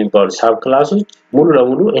የሚባሉ ሳብ ክላሶች ሙሉ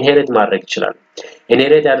ለሙሉ ኢንሄሪት ማድረግ ይችላሉ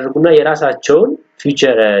ኢንሄሪት ያደርጉና የራሳቸውን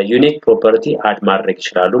ፊውቸር ዩኒክ ፕሮፐርቲ አድ ማድረግ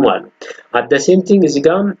ይችላሉ ማለት ነው at the same thing እዚህ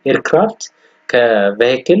ጋር ኤርክራፍት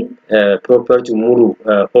ከቬሂክል ፕሮፐርቲ ሙሉ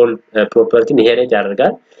ኦል ፕሮፐርቲ ኢንሄሪት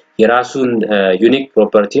ያደርጋል የራሱን ዩኒክ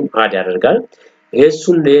ፕሮፐርቲም አድ ያደርጋል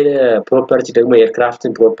እሱን ፕሮፐርቲ ደግሞ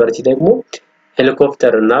ኤርክራፍትን ፕሮፐርቲ ደግሞ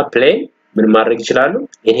ሄሊኮፕተር እና ፕሌን ምን ማድረግ ይችላሉ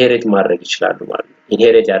ኢንሄሪት ማድረግ ይችላሉ ማለት ነው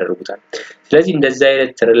ኢንሄሪት ያደርጉታል ስለዚህ እንደዛ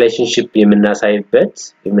አይነት ሪሌሽንሺፕ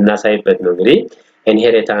የምናሳይበት ነው እንግዲህ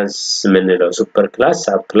ኢንሄሪታንስ ምንለው ሱፐር ክላስ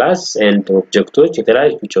ሳብ ክላስ ኤንድ ኦብጀክቶች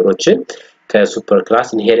የተለያዩ ፊቸሮችን ከሱፐር ክላስ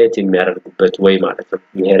ኢንሄሪት የሚያደርጉበት ወይ ማለት ነው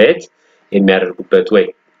ኢንሄሪት የሚያደርጉበት ወይ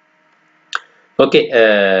ኦኬ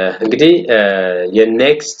እንግዲህ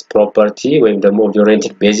የኔክስት ፕሮፐርቲ ወይም ደግሞ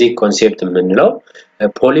ኦሪየንትድ ቤዚክ ኮንሴፕት ምንለው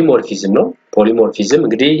ፖሊሞርፊዝም ነው ፖሊሞርፊዝም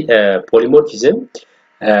እንግዲህ ፖሊሞርፊዝም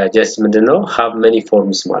just ምንድነው have many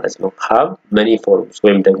forms ማለት ነው have many forms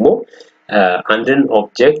ወይም ደግሞ አንድን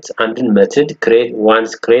ኦብጀክት አንድን ሜተድ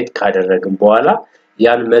once create ካደረግን በኋላ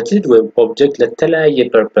ያን ሜተድ ወይም ኦብጀክት ለተለያየ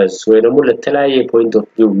ፐርፐስ ወይ ደግሞ ለተለያየ ፖይንት ኦፍ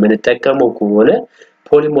ቪው ምንጠቀመው ከሆነ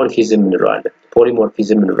ፖሊሞርፊዝም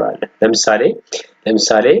እንለዋለን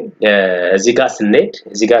ለምሳሌ እዚህ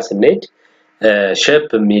ጋር ስንሄድ ሼፕ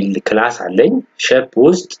የሚል ክላስ አለኝ ሼፕ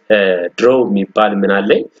ውስጥ ድሮው የሚባል ምን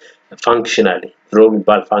አለኝ ፋንክሽን አለኝ ድሮው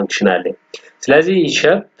የሚባል ፋንክሽን አለኝ ስለዚህ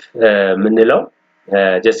ሼፕ ምንለው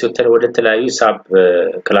just ወደ ተለያዩ ሳብ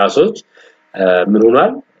ክላሶች ምን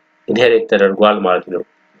ሆኗል ኢንሄሪት ተደርጓል ማለት ነው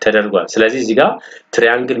ስለዚህ እዚህ ጋር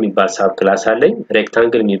ትራያንግል የሚባል ሳብ ክላስ አለኝ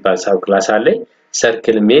ሬክታንግል የሚባል ሳብ ክላስ አለኝ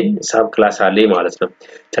ሰርክል ሚል ሳብ ክላስ አለኝ ማለት ነው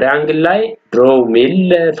ትራያንግል ላይ ድሮው ሚል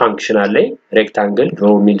ፋንክሽን አለኝ ሬክታንግል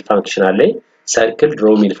ድሮው ሚል ፋንክሽን አለኝ ሰርክል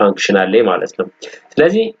ድሮው ሚል ፋንክሽን አለኝ ማለት ነው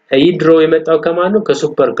ስለዚህ ይህ ድሮው የመጣው ከማን ነው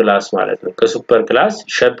ከሱፐር ክላስ ማለት ነው ከሱፐር ክላስ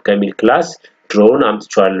ሼፕ ከሚል ክላስ ድሮውን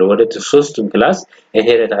አምጥቻለሁ ወደ ሶስቱም ክላስ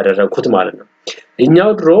ኢንሄሪት አደረኩት ማለት ነው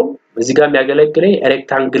እኛው ድሮ እዚህ ጋር የሚያገለግለኝ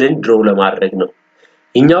ሬክታንግልን ድሮው ለማድረግ ነው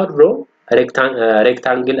እኛው ድሮ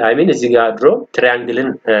ሬክታንግል እዚህ ጋር ድሮ ትራያንግልን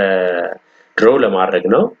ድሮው ለማድረግ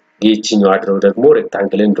ነው ይህኛው ድሮው ደግሞ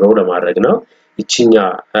ሬክታንግልን ድሮው ለማድረግ ነው ይህኛው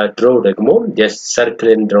ድሮው ደግሞ just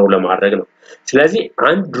ሰርክልን ድሮው ለማድረግ ነው ስለዚህ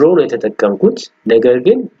አንድ ድሮው ነው የተጠቀምኩት ነገር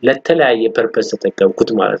ግን ለተለያየ ፐርፐስ ተጠቀምኩት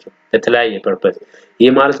ማለት ነው ለተለያየ ፐርፐስ ይሄ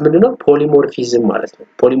ማለት ምንድነው ፖሊሞርፊዝም ማለት ነው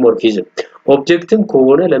ፖሊሞርፊዝም ኦብጀክትም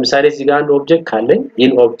ከሆነ ለምሳሌ እዚህ ጋር አንድ ኦብጀክት ካለኝ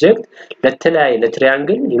ይሄን ኦብጀክት ለተለያየ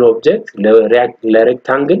ለትራያንግል ይሄን ኦብጀክት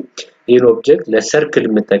ለሬክታንግል ይሄን ኦብጀክት ለሰርክል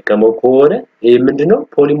የምጠቀመው ከሆነ ይሄ ምንድነው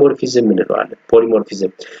ፖሊሞርፊዝም እንለዋለን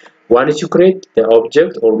ፖሊሞርፊዝም once you create the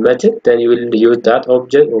object or method then you will use that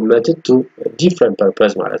object or method to different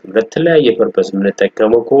purpose ማለት ነው ለተለያየ ፐርፐስ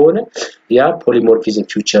የምንጠቀመው ከሆነ ያ ፖሊሞርፊዝም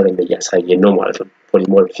ፊውቸርን ያሳየን ነው ማለት ነው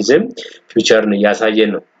ፖሊሞርፊዝም ፊውቸርን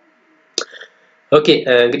ያሳየን ነው ኦኬ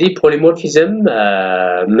እንግዲህ ፖሊሞርፊዝም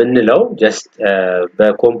ምንለው just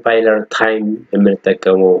በኮምፓይለር ታይም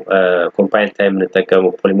የምንጠቀመው ኮምፓይል ታይም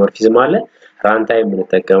የምንጠቀመው ፖሊሞርፊዝም አለ ራን ታይም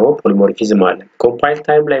የምንጠቀመው ፖሊሞርፊዝም አለ ኮምፓይል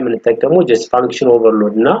ታይም ላይ የምንጠቀመው just function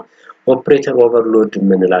overload እና ኦፕሬተር ኦቨርሎድ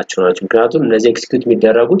የምንላቸው ናቸው ምክንያቱም እነዚህ ኤክስኪዩት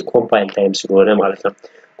የሚደረጉት ኮምፓይል ታይም ስለሆነ ማለት ነው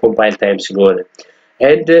ኮምፓይል ታይም ስለሆነ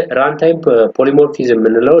and run time polymorphism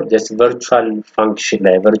የምንለው just virtual function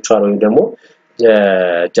ላይ virtual ወይ ደግሞ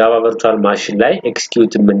ጃቫ virtual machine ላይ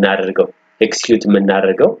ኤክስኪዩት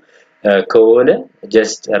የምናደርገው ከሆነ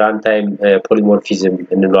just run time polymorphism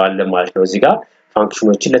እንለዋለን ማለት ነው እዚህ ጋር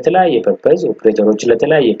ፋንክሽኖችን ለተለያየ ፐርፐስ ኦፕሬተሮችን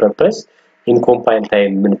ለተለያየ ፐርፐስ in compile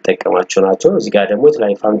time የምንጠቀማቸው ናቸው እዚህ ጋር ደግሞ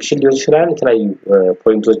የተለያየ ፋንክሽን ሊሆን ይችላል የተለያየ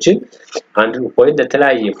ፖይንቶችን አንድ ፖይንት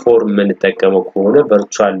ለተለያየ ፎርም የምንጠቀመው ከሆነ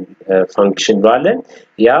virtual function ብለን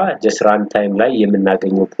ያ just run time ላይ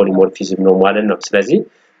የምናገኘው ፖሊሞርፊዝም ነው ማለት ነው ስለዚህ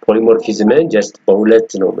ፖሊሞርፊዝምን just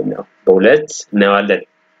በሁለት ነው የምናየው በሁለት እናያለን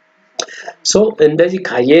so እንደዚህ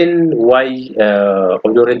ካየን why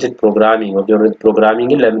object-oriented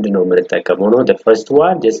programming ለምንድን ነው የምንጠቀመው ነው the first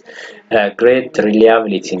one is great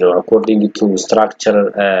reliability ነው according to structure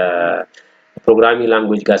programming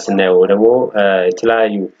language ጋር ስናየው ደግሞ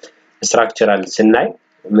የተለያዩ structural ስናይ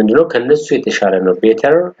ምንድነው ከነሱ የተሻለ ነው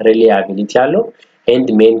better reliability ያለው and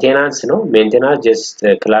maintenance ነው maintenance just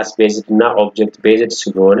class based እና object based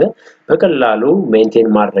ስለሆነ በቀላሉ ሜንቴን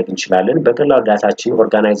ማድረግ እንችላለን በቀላሉ ዳታችን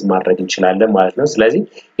ኦርጋናይዝ ማድረግ እንችላለን ማለት ነው ስለዚህ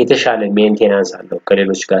የተሻለ ሜንቴናንስ አለው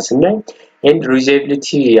ከሌሎች ጋር ስናይ and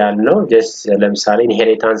reusability ያለው just ለምሳሌ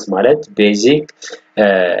inheritance ማለት basic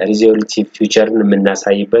reusability featureን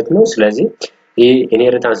የምናሳይበት ነው ስለዚህ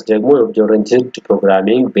inheritance ደግሞ object oriented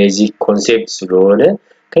programming basic concept ስለሆነ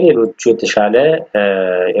ከሌሎቹ የተሻለ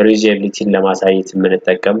reusability ለማሳየት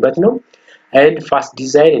የምንጠቀምበት ነው and fast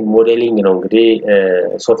design and modeling ነው እንግዲህ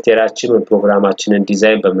ሶፍትዌራችን ወይ ፕሮግራማችንን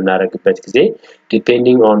ዲዛይን በመናረግበት ጊዜ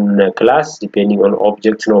depending on class depending on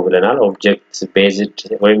object ነው ብለናል object based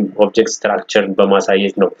ወይም object structure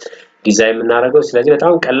በማሳየት ነው ዲዛይን የምናረጋው ስለዚህ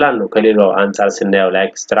በጣም ቀላል ነው ከሌላው አንፃር ስናየው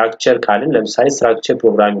like structure ካልን ለምሳሌ structure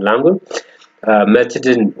programming language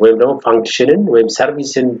methodን ወይም ደግሞ ፋንክሽንን ወይም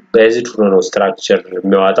ሰርቪስን based ሆኖ ነው structure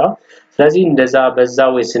የሚያወጣው ስለዚህ እንደዛ በዛ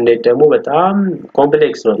ወይ ስንሄድ ደግሞ በጣም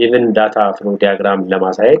ኮምፕሌክስ ነው even data flow diagram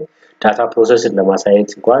ለማሳየት data processን ለማሳየት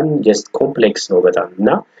እንኳን just ኮምፕሌክስ ነው በጣም እና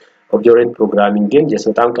object oriented programming ግን just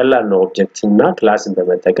በጣም ቀላል ነው ኦብጀክት እና ክላስን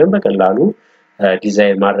በመጠቀም በቀላሉ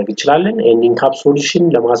ዲዛይን ማድረግ እንችላለን and encapsulation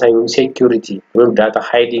ለማሳየው security ወይም data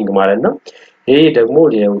hiding ማለት ነው ይሄ ደግሞ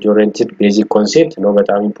የobject oriented basic concept ነው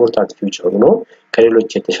በጣም important feature ነው ከሌሎች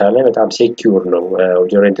የተሻለ በጣም secure ነው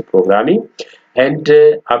object oriented programming and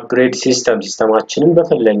upgrade ሲስተማችንን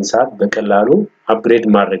በፈለግን ሰዓት በቀላሉ አፕግሬድ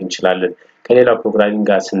ማድረግ እንችላለን ከሌላ ፕሮግራሚንግ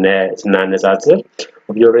ጋር ስናነጻጽር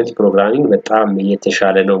object oriented programming በጣም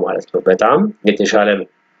የተሻለ ነው ማለት ነው በጣም የተሻለ ነው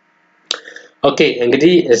ኦኬ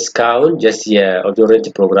እንግዲህ እስካሁን just የobject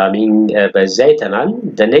oriented programming በዛ አይተናል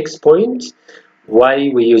the next point why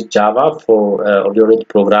we use java for object oriented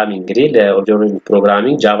programming እንግዲህ ለobject oriented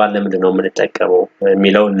programming java ለምንድን ነው የምንጠቀመው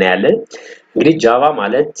የሚለው እናያለን እንግዲህ java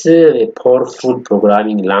ማለት powerful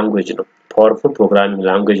programming language ነው powerful programming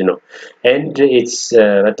language ነው and it's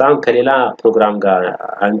በጣም ከሌላ ፕሮግራም ጋር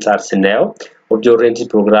አንፃር ስናየው object oriented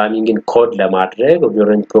programming ኮድ ለማድረግ object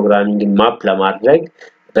oriented programming ማፕ ለማድረግ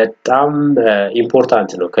በጣም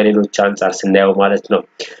ኢምፖርታንት ነው ከሌሎች አንፃር ስናየው ማለት ነው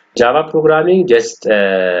Java programming just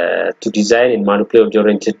to design and manipulate object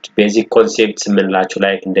oriented basic concepts ምንላቸው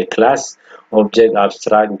like in the class object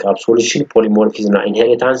abstract encapsulation polymorphism እና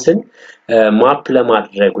inheritance ማፕ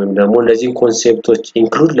ለማድረግ ወይም ደግሞ እነዚህን ኮንሴፕቶች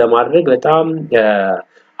ኢንክሉድ ለማድረግ በጣም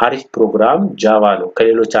አሪፍ ፕሮግራም Java ነው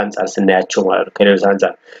ከሌሎች አንፃር ስናያቸው ማለት ነው ከሌሎች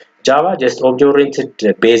አንፃር Java just object oriented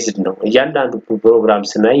based ነው እያንዳንዱ ፕሮግራም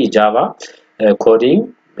ስናይ Java coding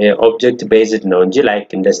object based ነው እንጂ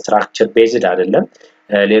like in the structure based አይደለም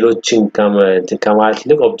ሌሎችን ከማለት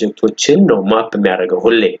ልክ ኦብጀክቶችን ነው ማፕ የሚያደርገው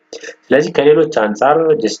ሁሌ ስለዚህ ከሌሎች አንፃር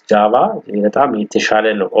just Java በጣም የተሻለ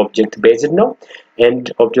ነው object based ነው and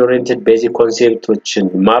object oriented basic conceptዎችን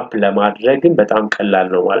ማፕ ለማድረግ በጣም ቀላል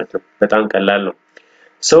ነው ማለት ነው በጣም ቀላል ነው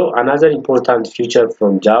so another important feature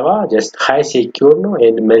from Java just high secure ነው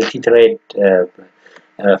and multi-thread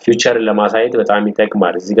feature ለማሳየት በጣም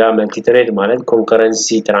ይጠቅማል እዚህ ጋር multi-thread ማለት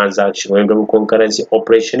concurrency transaction ወይም ደግሞ concurrency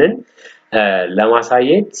operationን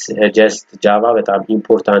ለማሳየት just Java በጣም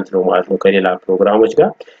ኢምፖርታንት ነው ማለት ነው ከሌላ ፕሮግራሞች ጋር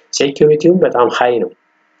ሴኩሪቲው በጣም ሃይ ነው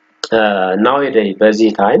nowadays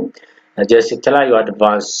በዚህ ታይም just የተለያዩ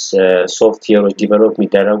አድቫንስ ሶፍትዌሮች ዲቨሎፕ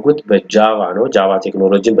የሚደረጉት በJava ነው Java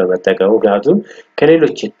ቴክኖሎጂን በመጠቀም ምክንያቱም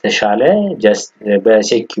ከሌሎች የተሻለ just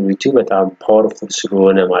በሴኩሪቲው በጣም ፓወርፉል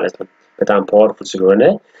ስለሆነ ማለት ነው በጣም ፓወርፉል ስለሆነ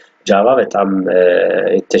Java በጣም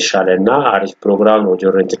የተሻለና አሪፍ ፕሮግራም ነው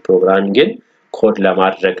object oriented programming ግን ኮድ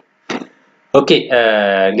ለማድረግ Okay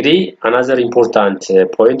እንግዲህ another important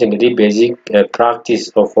point እንግዲህ basic practice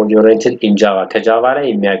of object oriented in Java ከJava ላይ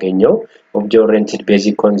የሚያገኘው object oriented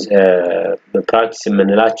basic practice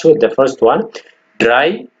የምንላቸው the first one dry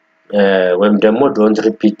ወይም ደግሞ don't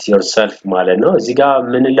repeat yourself ማለት ነው እዚህ ጋር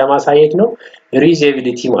ምን ለማሳየት ነው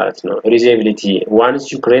reusability ማለት ነው reusability once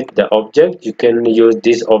you create the object you can use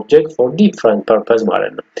this object for different purpose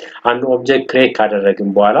ማለት ነው አንድ object create ካደረግን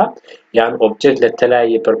በኋላ ያን object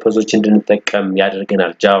ለተለያየ ፐርፖዞች እንድንጠቀም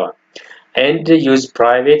ያደርገናል Java and use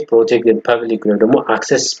private protected public ወይ ደግሞ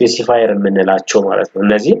access specifier የምንላቸው ማለት ነው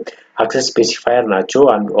እነዚህ access specifier ናቸው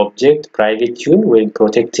አንድ object private ይሁን ወይ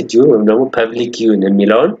protected ይሁን ወይ ደግሞ public ይሁን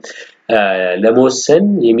የሚለውን ለመወሰን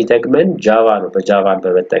የሚጠቅመን Java ነው በJava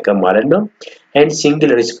በመጠቀም ማለት ነው and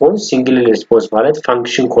single response ማለት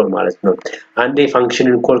function call ማለት ነው አንዴ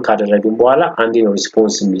functionን call ካደረግን በኋላ አንዴ ነው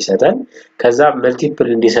response የሚሰጠን ከዛ multiple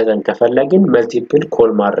እንዲሰጠን ከፈለግን multiple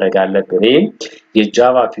call ማድረግ አለብን ይሄ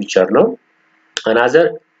የJava feature ነው another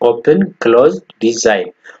open closed design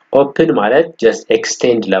open ማለት just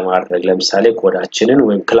extend ለማድረግ ለምሳሌ ኮዳችንን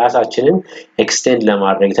ወይም ክላሳችንን extend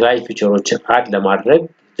ለማድረግ የተለያዩ ፊቸሮችን add ለማድረግ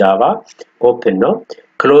Java open ነው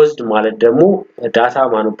closed ማለት ደግሞ data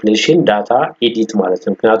manipulation data edit ማለት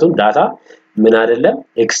ነው ምክንያቱም data ምን አይደለም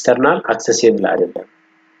external accessible አይደለም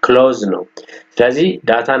close ነው ስለዚህ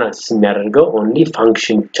ዳታን አክሰስ የሚያደርገው only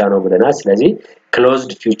function ብቻ ነው ብለናል ስለዚህ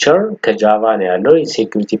closed feature ከጃቫ ነው ያለው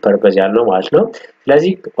security purpose ያለው ማለት ነው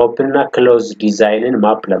ስለዚህ open እና close ዲዛይንን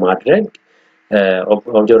ማፕ ለማድረግ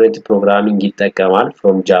object programming ይጠቀማል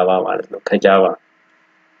from java ማለት ነው ከጃቫ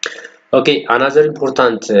okay another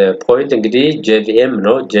important point እንግዲህ JVM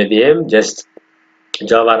ነው JVM just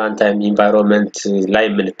java runtime environment ላይ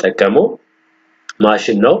የምንጠቀመው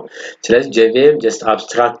machine ነው ስለዚህ JVM just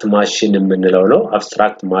abstract machine የምንለው ነው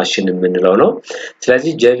abstract machine የምንለው ነው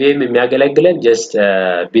ስለዚህ JVM የሚያገለግለን just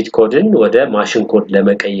bit codeን ወደ machine code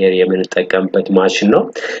ለመቀየር የምንጠቀምበት machine ነው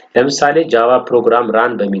ለምሳሌ java program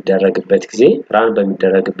run በሚደረግበት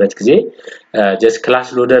ጊዜ just class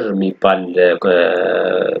loader የሚባል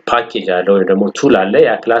package አለ ወይ ደግሞ tool አለ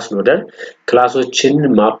ያ class loader ክላሶችን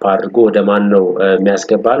ማፕ አድርጎ ወደ ማን ነው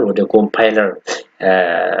የሚያስገባል ወደ compiler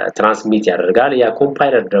transmit ያደርጋል ያ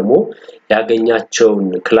compiler ደግሞ ያገኛቸውን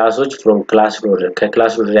ክላሶች from class loader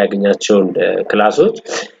ከክላስ loader ያገኛቸውን ክላሶች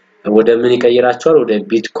ወደ ምን ይቀይራቸዋል ወደ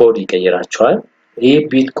bit code ይቀይራቸዋል ይሄ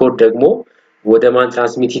bit code ደግሞ ወደ ማን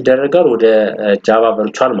transmit ይደረጋል ወደ java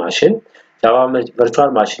virtual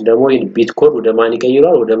machine ደግሞ ይሄን bit code ወደ ማን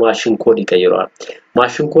ይቀይራል ወደ machine code ይቀይራል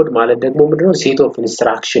machine code ማለት ደግሞ ምንድነው set of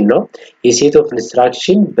instruction ነው ይሄ set of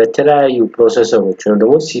instruction በተለያዩ ፕሮሰሰሮች ወይም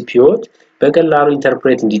ደግሞ CPUዎች በቀላሉ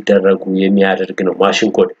ኢንተርፕሬት እንዲደረጉ የሚያደርግ ነው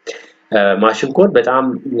machine code በጣም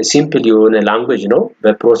ሲምፕል የሆነ ላንጉዌጅ ነው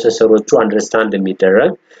በፕሮሰሰሮቹ አንደርስታንድ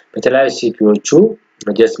የሚደረግ በተለያዩ CPUዎቹ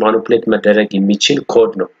just manipulate መደረግ የሚችል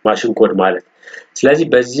ኮድ ነው machine code ማለት ስለዚህ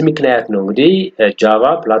በዚህ ምክንያት ነው እንግዲህ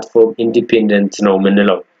Java platform independent ነው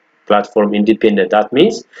ምንለው platform independent that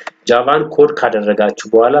means Java-ን ኮድ ካደረጋችሁ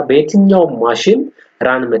በኋላ በየትኛው ማሽን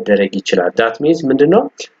ራን መደረግ ይችላል that means ምንድነው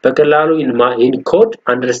በቀላሉ in code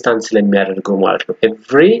understand ስለሚያደርገው ማለት ነው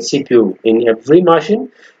every CPU in every machine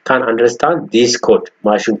can understand this code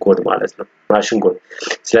machine code ማለት ነው machine code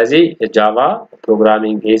ስለዚህ Java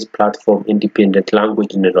programming is platform independent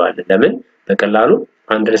language እንለዋለን ለምን በቀላሉ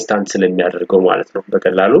understand ስለሚያደርገው ማለት ነው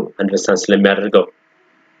በቀላሉ understand ስለሚያደርገው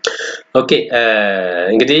okay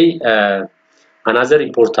እንግዲህ another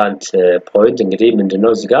important point እንግዲህ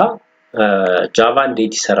ምንድነው እዚህ ጋር Java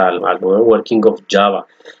እንዴት ይሰራል ማለት ነው working of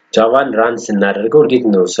Java-ን run ስናደርገው እንዴት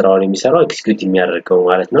ነው ስራውን የሚሰራው execute የሚያደርገው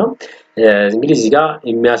ማለት ነው እንግዲህ እዚህ ጋር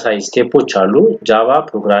የሚያሳይ ስቴፖች አሉ Java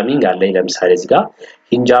programming አለ ለምሳሌ እዚህ ጋር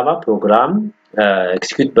in Java program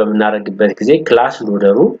execute በመናደርግበት ጊዜ class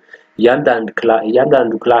loader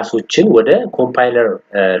ያንዳንዱ ክላሶችን ወደ ኮምፓይለር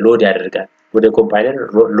ሎድ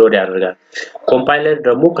ያደርጋል ኮምፓይለር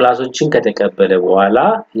ደግሞ ክላሶችን ከተቀበለ በኋላ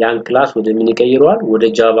ያን ክላስ ወደ ምን ይቀይራል ወደ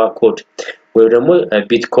ጃቫ ኮድ ወይ ደግሞ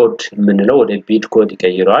ቢት ኮድ ምንለው ወደ ቢት ኮድ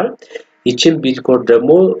ይቀይራል ይችን ቢት ኮድ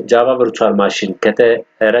ደግሞ ጃቫ ቨርቹዋል ማሽን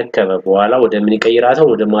ከተረከበ በኋላ ወደ ምን ይቀይራታል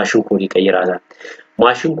ወደ ማሽን ኮድ ይቀይራታል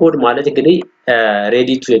ማሽን ኮድ ማለት እንግዲህ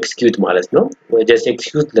ready to execute ማለት ነው just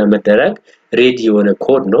execute ለመደረግ ሬዲ የሆነ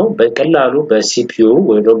ኮድ ነው በቀላሉ በሲፒዩ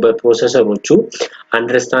ወይ ደግሞ በፕሮሰሰሮቹ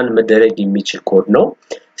አንደርስታንድ መደረግ የሚችል ኮድ ነው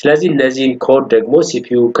ስለዚህ እነዚህን ኮድ ደግሞ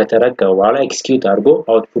ሲፒዩ ከተረከበ በኋላ ኤክስኪዩት አድርጎ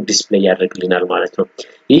አውትፑት ዲስፕሌይ ያደርግልናል ማለት ነው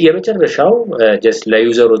ይህ የመጨረሻው just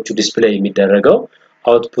ለዩዘሮቹ ዲስፕሌይ የሚደረገው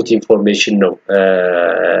output information ነው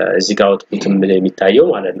እዚህ ጋር output የሚታየው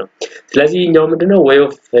ማለት ነው ስለዚህ እኛው ምንድነው way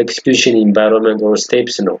of execution environment or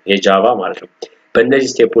steps ነው የጃቫ ማለት ነው በእነዚህ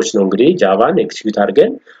ስቴፖች ነው እንግዲህ ጃቫን ኤክስኪዩት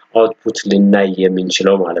አድርገን output ልናይ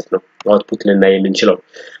የምንችለው ማለት ነው output ልናይ የምንችለው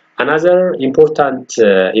another important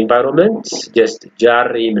environment just jar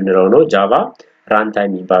የምንለው ነው Java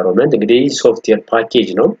runtime environment እንግዲህ software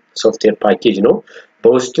package ነው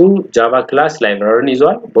በውስጡ Java class library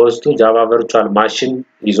ይዟል በውስጡ Java virtual machine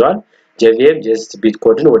ይዟል JVM just bit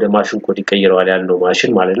codeን ወደ machine code ይቀይራል ያለው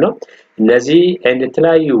machine ማለት ነው እነዚህ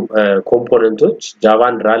የተለያዩ ኮምፖነንቶች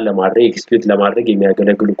Java-ን run ለማድረግ execute ለማድረግ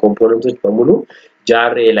የሚያገለግሉ ኮምፖነንቶች በሙሉ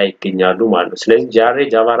jar ላይ ይገኛሉ ማለት ነው ስለዚህ jar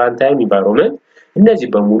Java runtime environment እነዚህ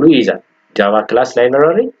በሙሉ ይይዛል Java class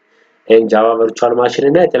library and Java virtual machine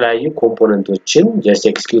እና የተለያዩ ኮምፖነንቶችን just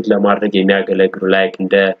execute ለማድረግ የሚያገለግሉ like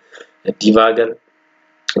እንደ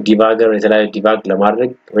debugger የተለያዩ debug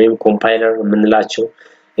ለማድረግ ወይም compiler የምንላቸው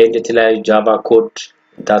የተለያዩ Java code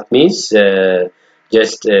that means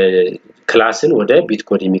just ክላስን ወደ ቢት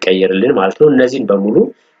ኮድ የሚቀየርልን ማለት ነው እነዚህን በሙሉ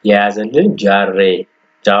የያዘልን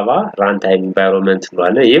Java runtime environment ነው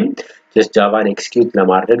አለ ይሄም just Java-ን execute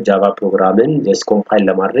ለማድረግ Java ፕሮግራምን just compile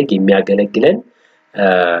ለማድረግ የሚያገለግለን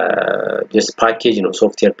just package ነው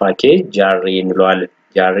software package jar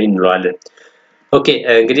እንለዋለን Okay,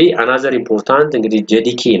 እንግዲህ another important እንግዲህ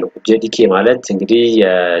JDK ነው JDK ማለት እንግዲህ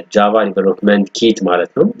የጃቫ ዲቨሎፕመንት ኪት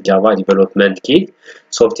ማለት ነው ጃቫ ዲቨሎፕመንት ኪት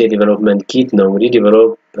ሶፍትዌር ዲቨሎፕመንት ኪት ነው እንግዲህ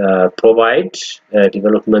provide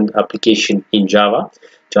development application in Java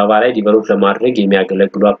ላይ ዲቨሎፕ ለማድረግ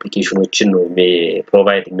የሚያገለግሉ አፕሊኬሽኖችን ነው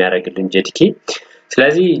ፕሮቫይድ የሚያደርግልን JDK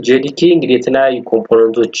ስለዚህ JDK እንግዲህ የተለያዩ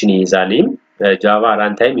ኮምፖነንቶችን ይይዛል Java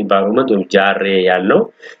runtime environment ወይ ጃሬ ያለው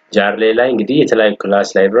ጃሬ ላይ እንግዲህ የተለያዩ ክላስ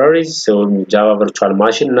ላይብራሪስ Java virtual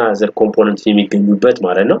machine እና other components የሚገኙበት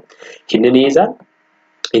ማለት ነው ይሄንን ይይዛል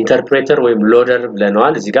ኢንተርፕሬተር ወይም ሎደር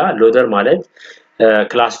ብለናል እዚህ ጋር ሎደር ማለት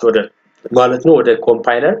ክላስ ሎደር ማለት ነው ወደ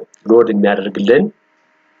ኮምፓይለር ሎድ የሚያደርግልን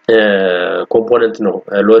ኮምፖነንት ነው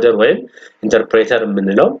ሎደር ወይም ኢንተርፕሬተር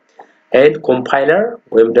የምንለው and compiler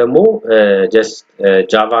ወይም ደግሞ just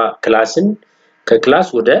Java ክላስን ከክላስ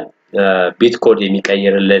ወደ bit code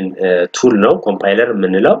የሚቀይርልን ቱል ነው ኮምፓይለር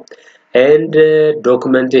የምንለው and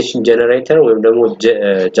documentation generator ወይም ደግሞ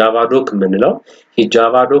Java doc የምንለው ይህ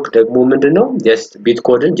Java doc ደግሞ ምንድነው just bit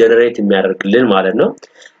codeን generate የሚያደርግልን ማለት ነው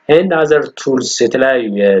and other tools የተለያዩ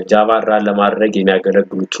የጃቫ ራን ለማድረግ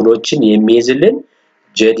የሚያገለግሉ ቱሎችን የሚይዝልን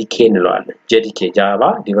JDK እንለዋለን JDK Java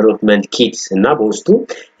Development Kits እና በውስጡ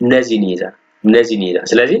እነዚህን ይይዛል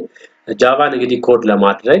ስለዚህ ጃቫ እንግዲህ ኮድ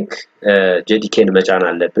ለማድረግ JDKን መጫን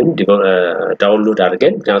አለብን ዳውንሎድ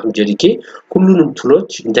አድርገን ምክንያቱም JDK ሁሉንም ቱሎች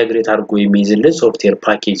ኢንተግሬት አድርጎ የሚይዝልን ሶፍትዌር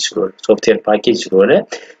ፓኬጅ ስለሆነ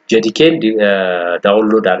JDKን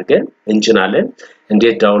ዳውንሎድ አድርገን እንጭናለን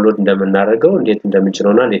እንዴት ዳውንሎድ እንደምናደርገው እንዴት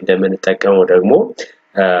እንደምንጭነውና እንዴት እንደምንጠቀመው ደግሞ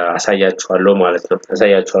አሳያችኋለሁ ማለት ነው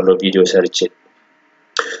አሳያችኋለሁ ቪዲዮ ሰርቼ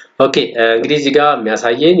Okay, እንግዲህ እዚህ ጋር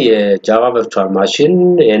የሚያሳየን የጃቫ ቨርቹዋል ማሽን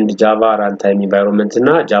and Java runtime environment እና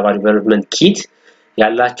Java development kit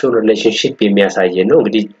ያላቸውን ሪሌሽንሺፕ የሚያሳየን ነው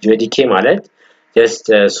እንግዲህ JDK ማለት just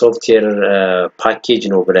software package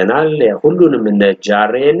ነው ብለናል ሁሉንም እነ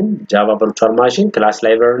ጃሬን Java virtual machine class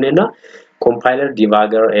library እና compiler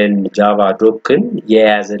debugger and Java docን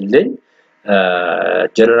የያዘልን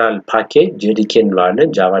general package JDK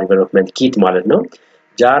እንለዋለን Java development kit ማለት ነው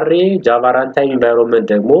ጃሬ Java runtime environment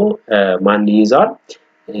ደግሞ ማን ይይዛል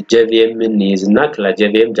JVM ይይዝና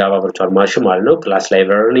JVM Java virtual machine ማለት ነው class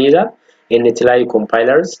library ይይዛል የተለያዩ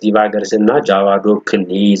compilers debuggers እና Java docን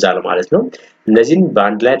ይይዛል ማለት ነው እነዚህን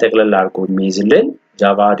በአንድ ላይ ጠቅለል አድርጎ የሚይዝልን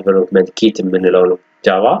Java development kit የምንለው ነው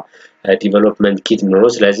Java development kit ነው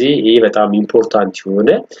ስለዚህ ይሄ በጣም ኢምፖርታንት የሆነ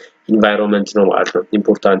environment ነው ማለት ነው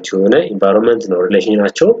ኢምፖርታንት የሆነ environment ነው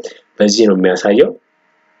ሪሌሽናቸው በዚህ ነው የሚያሳየው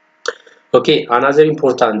Okay, another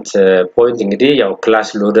important point እንግዲህ ያው class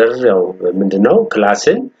loader ያው ምንድነው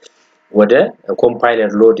ክላስን ወደ compiler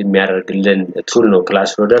load የሚያደርግልን ቱል ነው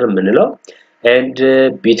class loader የምንለው and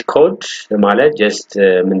bit code ማለት just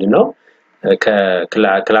ምንድነው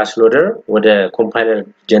ከክላስ loader ወደ compiler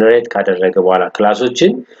generate ካደረገ በኋላ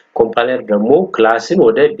ክላሶችን compiler ደግሞ ክላስን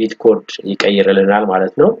ወደ bit code ይቀይርልናል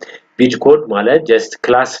ማለት ነው bit code ማለት just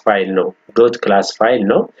class file ነው .class file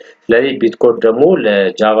ነው ስለዚህ bit code ደግሞ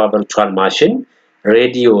ለጃቫ ቨርቹዋል ማሽን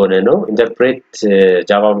ሬዲ የሆነ ነው ኢንተርፕሬት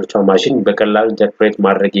ጃቫ ቨርቹዋል ማሽን በቀላሉ ኢንተርፕሬት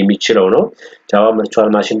ማድረግ የሚችለው ነው ጃቫ ቨርቹዋል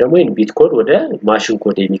ማሽን ደግሞ bit code ወደ ማሽን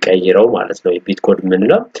ኮድ የሚቀይረው ማለት ነው bit code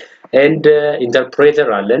ምንለው and interpreter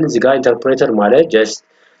አለን እዚህ ጋር interpreter ማለት just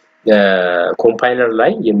ኮምፓይለር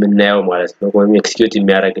ላይ የምናየው ማለት ነው ወይም ኤክስኪዩት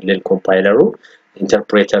የሚያደርግልን ኮምፓይለሩ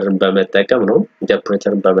ኢንተርፕሬተርን በመጠቀም ነው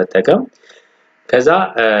ኢንተርፕሬተርን በመጠቀም ከዛ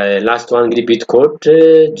ላስት ዋን እንግዲህ bit code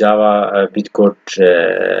Java bit code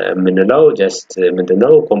ምንለው just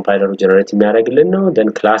ምንድነው ኮምፓይለሩ ጀነሬት የሚያደርግልን ነው then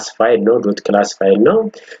class file ነው .class file ነው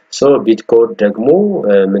so bit code ደግሞ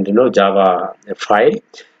ምንድነው Java file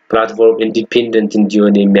platform independent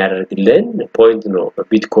እንዲሆን የሚያደርግልን ፖይንት ነው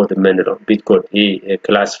bit code ምንለው bit code ይሄ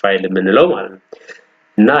class file ምንለው ማለት ነው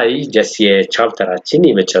እና ይሄ just የቻፕተራችን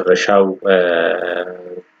የመጨረሻው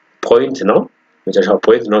ፖይንት ነው መጨረሻው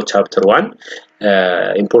ፖይንት ነው ቻፕተር 1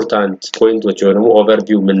 ኢምፖርታንት ፖይንቶች ወይ ደግሞ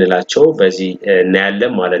ኦቨርቪው ምንላቸው በዚህ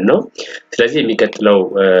እናያለን ማለት ነው ስለዚህ የሚቀጥለው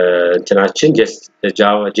እንትናችን just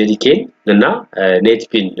Java JDK እና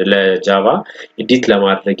NetBean ለጃቫ ኤዲት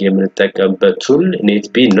ለማድረግ የምንጠቀምበት ቱል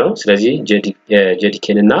NetBean ነው ስለዚህ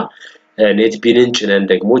JDK እና NetBean ጭነን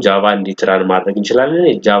ደግሞ ጃቫ እንዴት ራን ማድረግ እንችላለን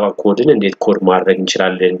የጃቫ ኮድን እንዴት ኮድ ማድረግ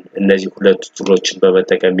እንችላለን እነዚህ ሁለት ቱሎችን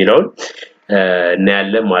በመጠቀም ይላል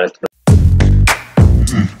እናያለን ማለት ነው